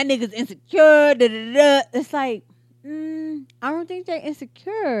 then that nigga's insecure. Da, da, da. It's like, I don't think they're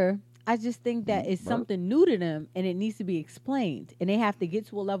insecure. I just think that it's something new to them, and it needs to be explained. And they have to get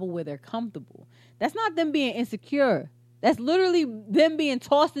to a level where they're comfortable. That's not them being insecure. That's literally them being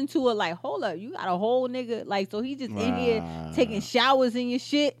tossed into it like, hold up, you got a whole nigga. Like, so he just in here taking showers in your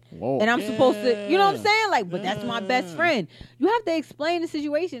shit. Whoa. And I'm supposed to, you know what I'm saying? Like, but that's my best friend. You have to explain the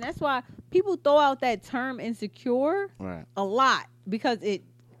situation. That's why people throw out that term insecure a lot because it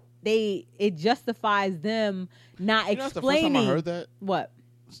justifies them not explaining. That's the first time I heard that. What?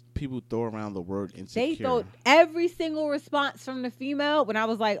 People throw around the word insecure. They throw every single response from the female when I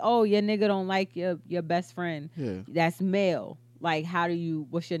was like, oh, your nigga don't like your best friend. Yeah. That's male. Like,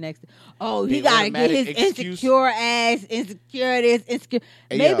 what's your next? Oh, he got to get his insecure ass, insecure this, insecure.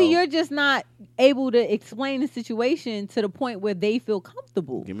 Hey, maybe you're just not able to explain the situation to the point where they feel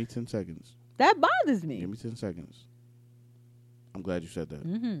comfortable. Give me 10 seconds. That bothers me. Give me 10 seconds. I'm glad you said that.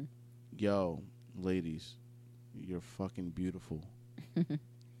 Mm-hmm. Yo, ladies, you're fucking beautiful.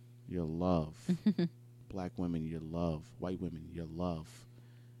 You're love. Black women, you're love. White women, you're love.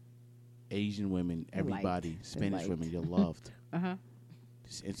 Asian women, everybody. Spanish women, you're loved.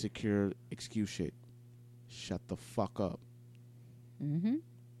 This insecure excuse shit. Shut the fuck up.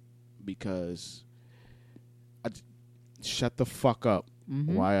 Because shut the fuck up.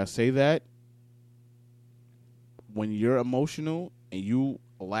 Why I say that? When you're emotional and you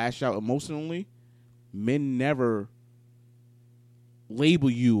lash out emotionally, men never label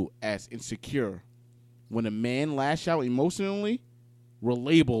you as insecure. When a man lash out emotionally, we're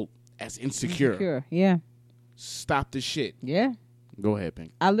labeled as insecure. Yeah. Stop the shit. Yeah. Go ahead,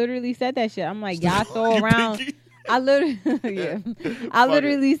 Pink. I literally said that shit. I'm like, y'all throw around. I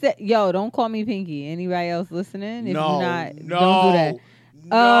literally said, yo, don't call me Pinky. Anybody else listening? If don't do that.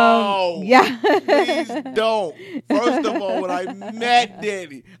 No. Yeah. Please don't. First of all, when I met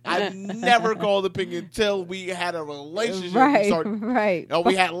Danny, I never called her Pinky until we had a relationship. Right. Oh,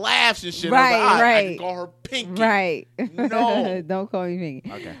 we had laughs and shit. Right. I can call her Pinky. Right. No. Don't call me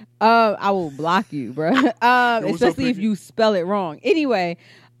Pinky. Okay. I will block you, bro. Especially if you spell it wrong. Anyway,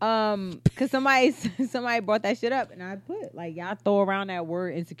 cause somebody brought that shit up, and I put like y'all throw around that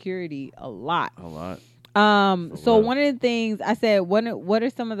word insecurity a lot. So one of the things I said, what are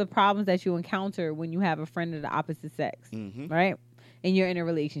some of the problems that you encounter when you have a friend of the opposite sex, right? And you're in a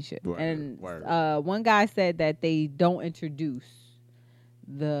relationship. And one guy said that they don't introduce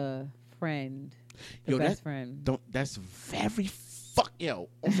the friend, best friend. That's very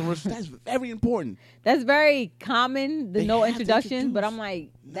that's very important. That's very common, no introductions, but I'm like,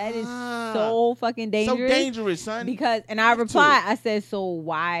 that is so fucking dangerous. So dangerous, son. Because, and I replied, I said, so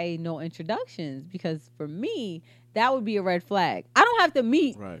why no introductions? Because for me, that would be a red flag. I don't have to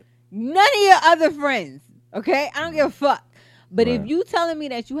meet none of your other friends, okay? I don't give a fuck. But if you telling me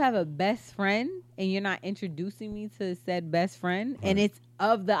that you have a best friend and you're not introducing me to said best friend and it's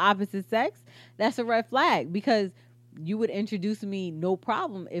of the opposite sex, that's a red flag. Because you would introduce me no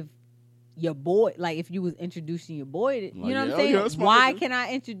problem if your boy, like if you was introducing your boy, you know what I'm saying? Why can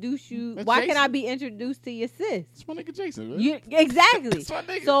I introduce you? Why can I be introduced to your sis? It's my nigga Jason, right? Exactly.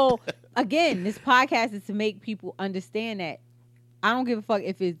 So again, this podcast is to make people understand that I don't give a fuck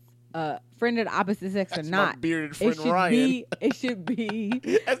if it's a friend of the opposite sex That's or my not. bearded friend It should Ryan. be. It should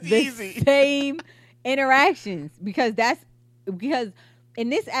be That's the easy. same interactions because in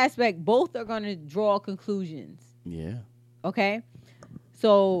this aspect, both are going to draw conclusions. Yeah. Okay,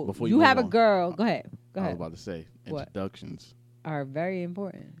 so Before you you have a move on. girl. Go ahead. Go I was ahead. about to say What? introductions Are very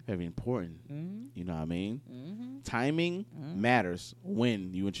important. very important. Mm-hmm. You know what I mean? Mm-hmm. Timing matters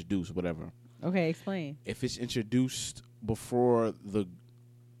when you introduce whatever. Okay, explain. If it's introduced before the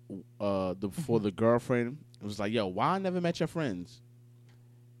girlfriend, it was like, yo, why I never met your friends?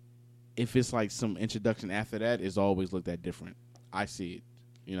 If it's like some introduction after that, it's always looked at different. I see it.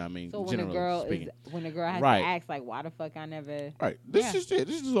 You know what I mean? So when the girl has Right. to ask like, why the fuck I never? Right. This Yeah. is it.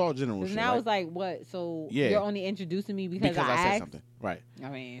 This is all general Because shit. now right? it's like, what? So Yeah. you're only introducing me because I said asked? something. Right. I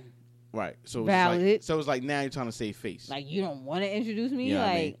mean, Right. So Valid. it's like now you're trying to save face. like you don't want to introduce me? Yeah,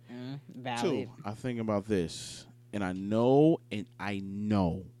 I like, valid. Two, I think about this, and I know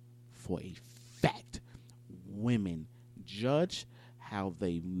for a fact, women judge how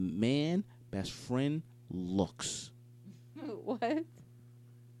they man best friend looks. What? I'm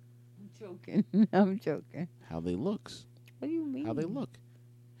joking. I'm joking. How they looks. What do you mean? How they look.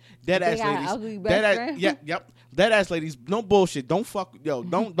 Dead They ass got an ladies. ugly best Dead ass, friend? yep. Dead ass ladies. No bullshit. Don't fuck. Yo,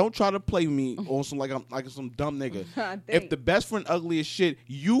 don't try to play me on some like I'm like some dumb nigga. I If think. the best friend ugly as shit,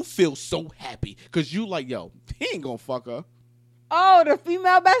 you feel so happy because you like, yo, he ain't gonna fuck her. Oh, the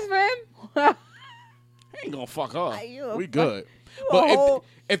female best friend? He ain't gonna fuck her. You a We fuck- good. you a But whole-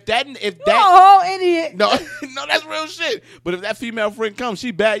 if that You a whole idiot. no no that's real shit. But if that female friend comes,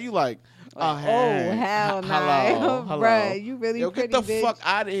 she bad. You like, oh hell no. hello, hello. Bruh, you really Yo, pretty, get the bitch. fuck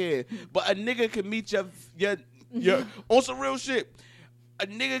out of here. But a nigga can meet your on some real shit. A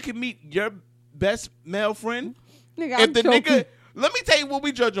nigga can meet your best male friend. Nigga, If I'm the choking. nigga, let me tell you what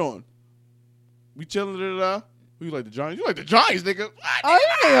we judge on. We chilling Who you like, the Giants? You like the Giants, nigga? Oh,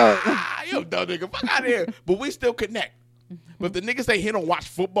 you nigga. You dumb nigga. Fuck out of here. But we still connect. But if the nigga say he don't watch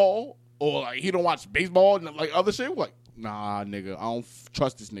football or like he don't watch baseball and like other shit, we're like, nah, nigga, I don't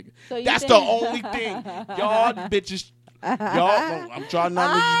trust this nigga. So you That's the think- only thing. Y'all bitches, I'm trying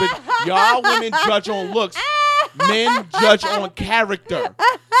not to use bitch. Y'all women judge on looks. Men judge on character.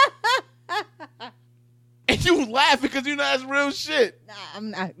 And you laugh because you know that's real shit. Nah,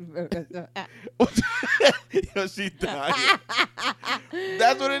 I'm not. Yo, she dying.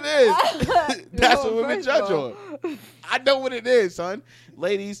 That's what it is. That's what women first judge of all- on. I know what it is, son.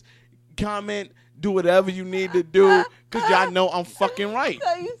 Ladies, comment, do whatever you need to do, because y'all know I'm fucking right.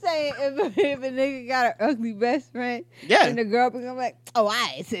 So you saying if a nigga got an ugly best friend, Yeah. and the girl become like, oh,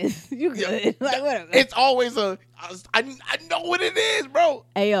 I sis, you good, like whatever. It's always I know what it is, bro.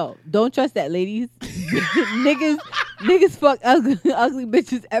 Hey yo, don't trust that, ladies. niggas fuck ugly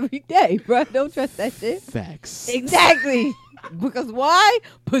bitches every day, bro. Don't trust that shit. Facts. Exactly. Because why?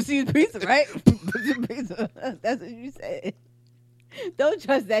 Pussy is pizza, right? Pussy is pizza. That's what you said. Don't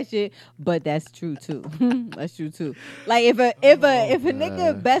trust that shit, but that's true too. That's true too. Like if a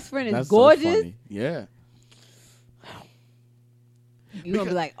nigga best friend is That's so gorgeous, funny. Yeah. you gonna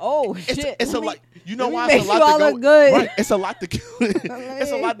be like, oh shit. It's a lot. You know let why me it's a make lot sure to I go. look good. Right. It's a lot to.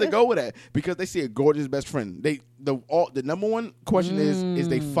 It's a lot to go with that because they see a gorgeous best friend. The number one question is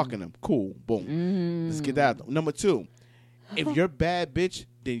they fucking them? Cool. Boom. Let's get that. Number two, if you're bad bitch,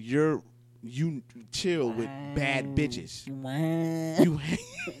 then you chill with bad bitches.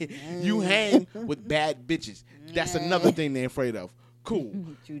 You hang with bad bitches. That's another thing they're afraid of. Cool.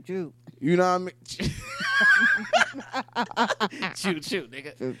 Choo. You know what I mean? Choo,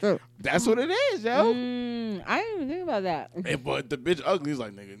 nigga. That's what it is, yo. I didn't even think about that. But the bitch ugly is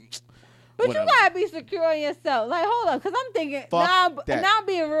like, nigga. But whatever. you gotta be secure in yourself. Like, hold up, because I'm thinking Fuck that. now I'm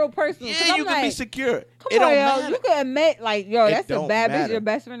being real personal. 'cause Yeah, I'm you like, can be secure. Come It on, don't yo. matter. You can admit, like, yo, It that's a don't bad bitch. matter. Your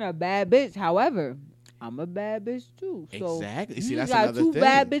best friend a bad bitch. However, I'm a bad bitch too. So Exactly. you See, that's got another two thing.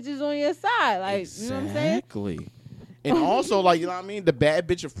 bad bitches on your side. Like, you know what I'm saying? Exactly. And also, like, you know what I mean? The bad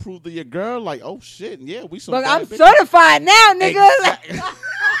bitch approved of your girl. Like, oh, shit. Yeah, we some Look, bad I'm bitches. certified now, nigga. Exactly.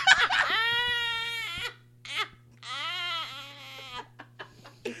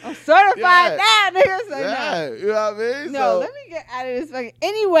 I'm certified Yeah. now, nigga. So Yeah, you know what I mean? no, So, let me get out of this fucking.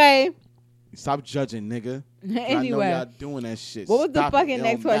 Anyway, stop judging, nigga. I know anyway. y'all doing that shit. What was Stop the it. fucking It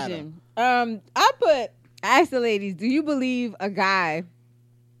next don't matter. question? I asked the ladies, do you believe a guy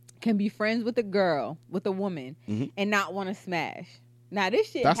can be friends with a woman, Mhm. and not want to smash? Now this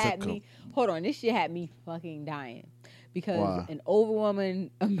shit That's a had me. Hold on, this shit had me fucking dying because Why? an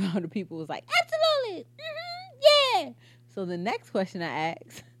overwhelming amount of people was like, absolutely, yeah. So the next question I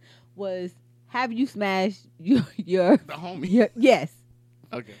asked was, have you smashed your The homie. yes?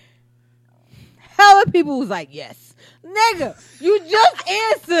 Okay. hella people was like, yes. Nigga, you just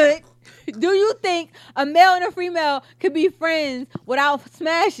answered. Do you think a male and a female could be friends without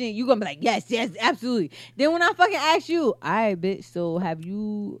smashing? You gonna be like, yes, absolutely. Then when I fucking ask you, all right, bitch, so have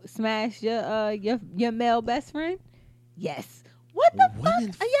you smashed your male best friend? Yes. What the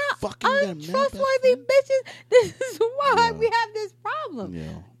Women fuck? Y'all fucking got male untrustworthy best bitches. This is why Yeah. we have this problem. Yeah.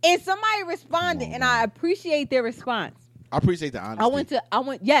 And somebody responded, Come on, and man. I appreciate their response. I appreciate the honesty.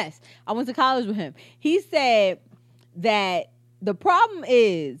 I went to college with him. He said that the problem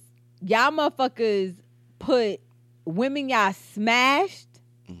is y'all motherfuckers put women y'all smashed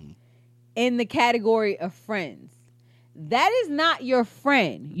in the category of friends. That is not your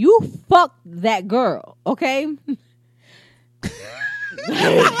friend. You fucked that girl, okay?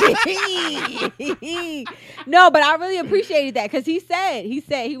 No, but I really appreciated that because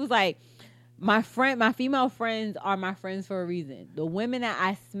he was like, my female friends are my friends for a reason. The women that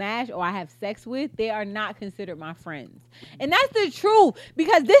I smash or I have sex with, they are not considered my friends. And that's the truth.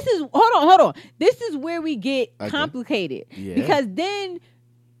 Because hold on. This is where we get complicated. Yeah. Because then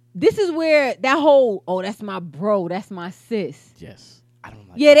this is where that whole, oh, that's my bro, that's my sis. Yes. I don't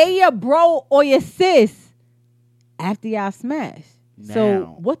like Yeah, they your bro or your sis after y'all smash. So Now.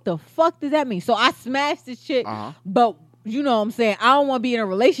 what the fuck does that mean? So I smashed this chick, Uh-huh. but you know what I'm saying? I don't want to be in a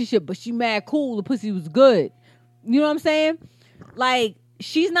relationship, but she mad cool. The pussy was good. You know what I'm saying? Like,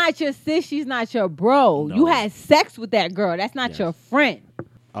 she's not your sis. She's not your bro. No. You had sex with that girl. That's not Yes. your friend.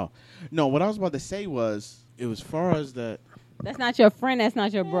 Oh. No, what I was about to say was, it was far as that. That's not your friend. That's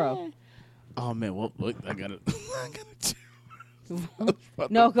not your bro. Oh, man. Well, look, I got it.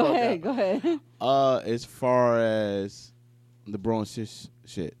 No, go ahead. Go ahead. As far as the bro and sis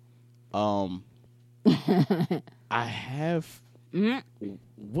shit, I have.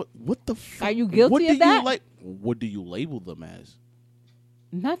 What the fuck? Are you guilty what do of that? You what do you label them as?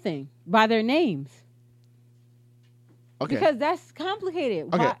 Nothing. By their names. Okay. Because that's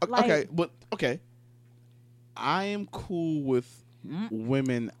complicated. Okay. Why- like- Okay. But okay. I am cool with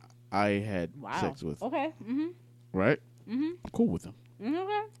women I had sex with. Okay. Mm-hmm. Right. Mm-hmm. I'm cool with them.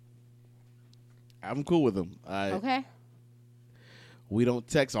 Okay. I'm cool with them. Okay. We don't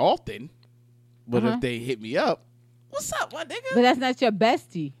text often, but Uh-huh. if they hit me up, what's up, my nigga? But that's not your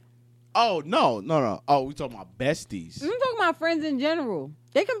bestie. Oh no. Oh, we talking about besties. I'm talking about friends in general.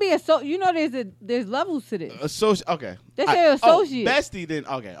 They can be there's levels to this. Okay. They say associate. Bestie. Then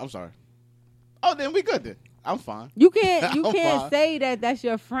okay. I'm sorry. Oh, then we good then. I'm fine. You can't I'm fine. say that that's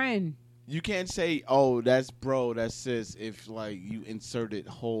your friend. You can't say, oh, that's bro, that's sis, if like you inserted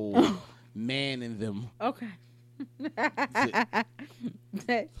whole man in them. Okay. You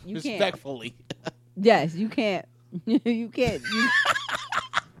can't. Respectfully. Yes, you can't. You can't.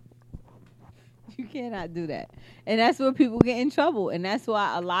 You cannot do that. And that's where people get in trouble. And that's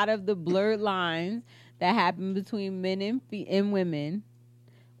why a lot of the blurred lines that happen between men and women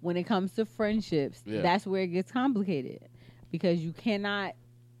when it comes to friendships, that's where it gets complicated. Because you cannot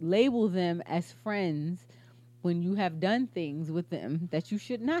label them as friends when you have done things with them that you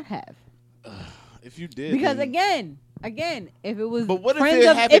should not have. If you did. Because then, again, if it was But what if friends it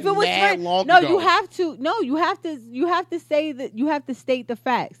of, happened if it was mad friends, long no, ago? you have to say that you have to state the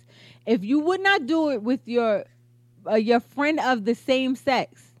facts. If you would not do it with your friend of the same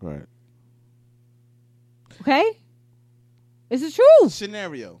sex, right. okay, it's the truth.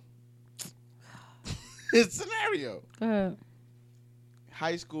 Scenario. It's scenario. Go ahead.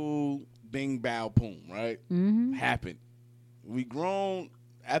 High school, bing, bow, boom, right? Mm-hmm. Happened. We grown.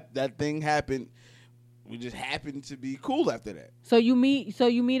 That thing happened. We just happened to be cool after that. So you meet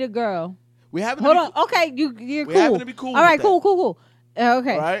a girl. We happen Hold to on. be Okay, you're we cool. happen to be cool. All right, with that. cool.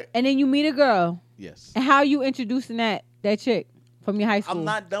 Okay. Right. And then you meet a girl. Yes. And how you introducing that chick from your high school? I'm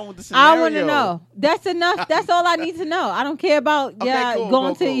not done with the scenario. I want to know. That's enough. That's all I need to know. I don't care about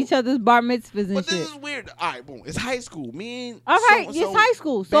going to each other's bar mitzvahs and But shit. this is weird. All right, boom. It's high school. Me and All right, so-and-so, it's high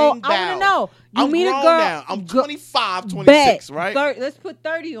school. So bang, I want to bow. know. You I'm meet a grown girl. now. I'm 25, 26, Bet. right? Let's put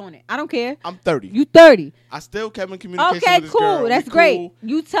 30 on it. I don't care. I'm 30. You 30. I still kept in communication Okay, with this cool. girl. That's We great. cool.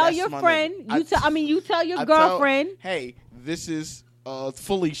 You tell That's your my friend. nigga. You tell your I girlfriend. Hey, this is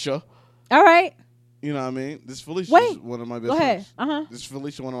Felicia. All right. You know what I mean? This Felicia Wait. is one of my best Go ahead. friends. This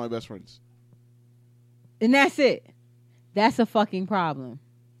Felicia, one of my best friends. And that's it. That's a fucking problem.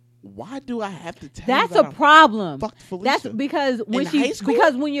 Why do I have to tell That's you a that I problem. fucked Felicia? That's because when high school?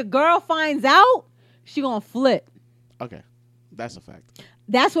 because when your girl finds out, she gonna flip. Okay, that's a fact.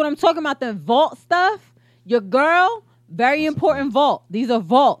 That's what I'm talking about. The vault stuff. Your girl, very important vault. These are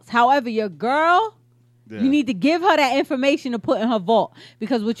vaults. However, your girl, You need to give her that information to put in her vault.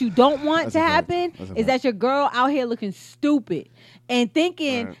 Because what you don't want to happen is that your girl out here looking stupid and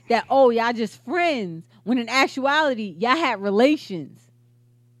thinking that, oh, y'all just friends, when in actuality, y'all had relations.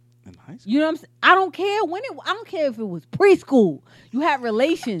 In high school? You know what I'm saying? I don't care if it was preschool. You had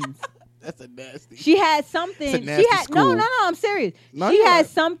relations. That's a nasty. She had something. No, I'm serious. She had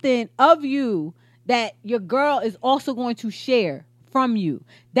something of you that your girl is also going to share from you.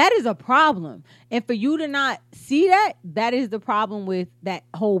 That is a problem. And for you to not see that, that is the problem with that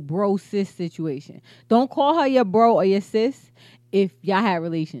whole bro sis situation. Don't call her your bro or your sis if y'all had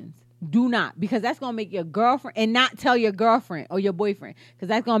relations. Do not, because that's going to make your girlfriend, and not tell your girlfriend or your boyfriend, because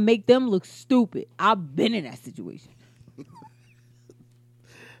that's going to make them look stupid. I've been in that situation.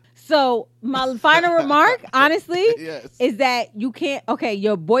 So my final remark, honestly, is that you can't,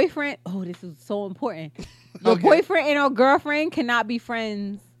 your boyfriend, this is so important. Your boyfriend and or girlfriend cannot be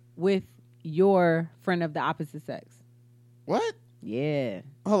friends with your friend of the opposite sex. What? Yeah.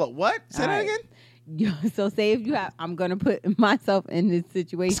 Hold on, what? Say that again? So say if you have, I'm going to put myself in this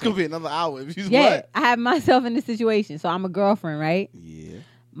situation. It's going to be another hour. If you what? I have myself in this situation. So I'm a girlfriend, right? Yeah.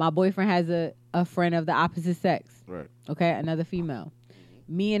 My boyfriend has a friend of the opposite sex. Right. Okay, another female.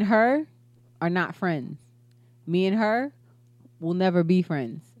 Me and her are not friends. Me and her will never be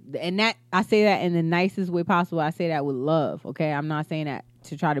friends. And that, I say that in the nicest way possible. I say that with love, okay? I'm not saying that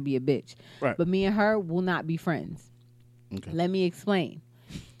to try to be a bitch. Right. But me and her will not be friends. Okay. Let me explain.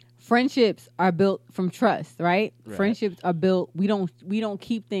 Friendships are built from trust, right? Friendships are built, we don't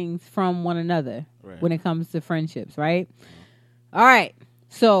keep things from one another when it comes to friendships, right? All right.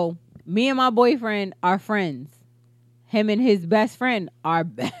 So, me and my boyfriend are friends. Him and his best friend are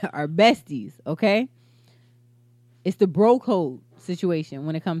besties, okay? It's the bro code situation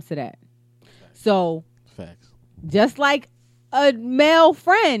when it comes to that. So, facts. Just like a male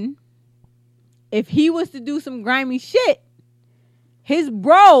friend, if he was to do some grimy shit, his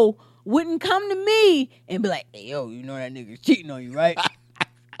bro wouldn't come to me and be like, hey, yo, you know that nigga's cheating on you, right?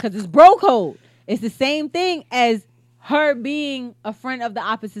 Because it's bro code. It's the same thing as her being a friend of the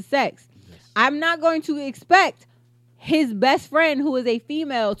opposite sex. Yes. I'm not going to expect his best friend, who is a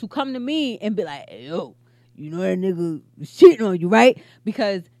female, to come to me and be like, hey, yo, you know that nigga is cheating on you, right?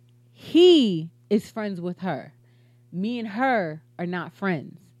 Because he is friends with her. Me and her are not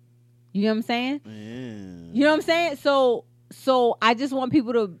friends. You know what I'm saying? Yeah. You know what I'm saying? So I just want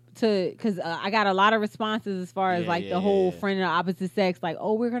people to because I got a lot of responses as far as the whole friend of the opposite sex, like,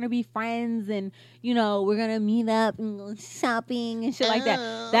 oh, we're going to be friends and, you know, we're going to meet up and go shopping and shit like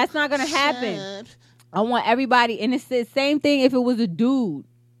that. That's not going to happen. I want everybody, and it's the same thing if it was a dude.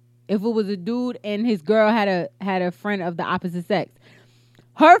 If it was a dude and his girl had a friend of the opposite sex.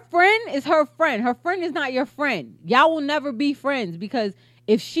 Her friend is her friend. Her friend is not your friend. Y'all will never be friends because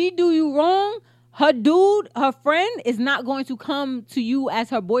if she do you wrong, her dude, her friend is not going to come to you as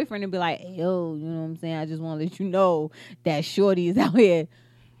her boyfriend and be like, hey, yo, you know what I'm saying? I just want to let you know that shorty is out here,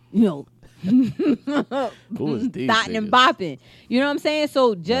 you know, dotting and bopping. You know what I'm saying?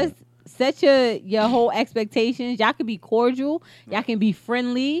 So just set your whole expectations. Y'all can be cordial. Y'all can be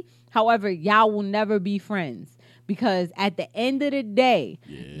friendly. However, y'all will never be friends. Because at the end of the day,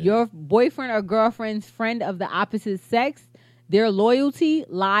 your boyfriend or girlfriend's friend of the opposite sex, their loyalty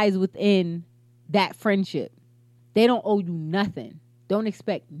lies within that friendship. They don't owe you nothing. Don't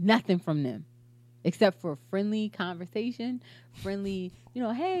expect nothing from them. Except for friendly conversation, friendly, you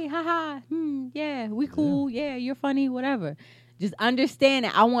know, hey, haha, yeah, we cool, yeah, you're funny, whatever. Just understand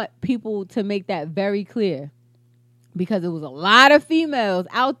that. I want people to make that very clear. Because there was a lot of females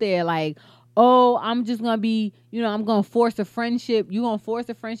out there like, oh, I'm just going to be, you know, I'm going to force a friendship. You're going to force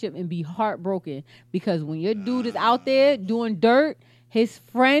a friendship and be heartbroken. Because when your dude is out there doing dirt, his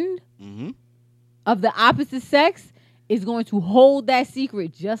friend of the opposite sex is going to hold that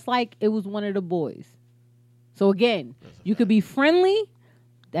secret just like it was one of the boys. So again, you could be friendly.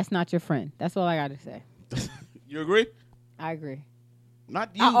 That's not your friend. That's all I got to say. You agree? I agree.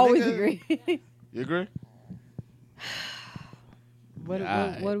 Not you, I always agree. You agree? What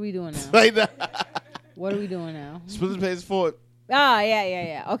are we doing now? What are we doing now? Split the page forward.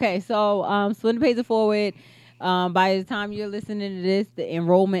 Yeah. Okay, so split the page forward. By the time you're listening to this, the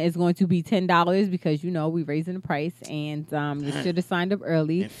enrollment is going to be $10 because, you know, we're raising the price and you should have signed up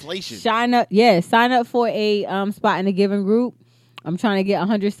early. Inflation. Sign up for a spot in the giving group. I'm trying to get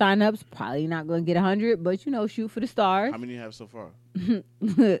 100 signups. Probably not going to get 100, but, you know, shoot for the stars. How many do you have so far?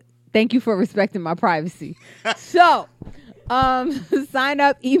 Thank you for respecting my privacy. So, sign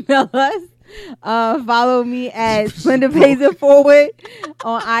up, email us. Follow me at Splendor Pays It Forward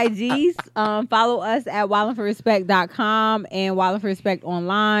on IGs. Follow us at wildingforrespect.com and Wilding for Respect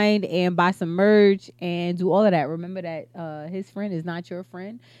online, and buy some merch and do all of that. Remember that his friend is not your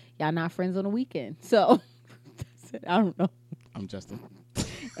friend. Y'all not friends on the weekend. So I don't know. I'm Justin.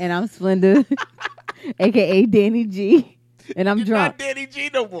 And I'm Splendor, aka Danny G. And I'm drunk. Not Danny G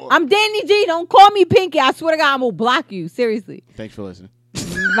no more. I'm Danny G. Don't call me Pinky. I swear to God, I'm gonna block you. Seriously. Thanks for listening.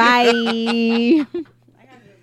 Bye.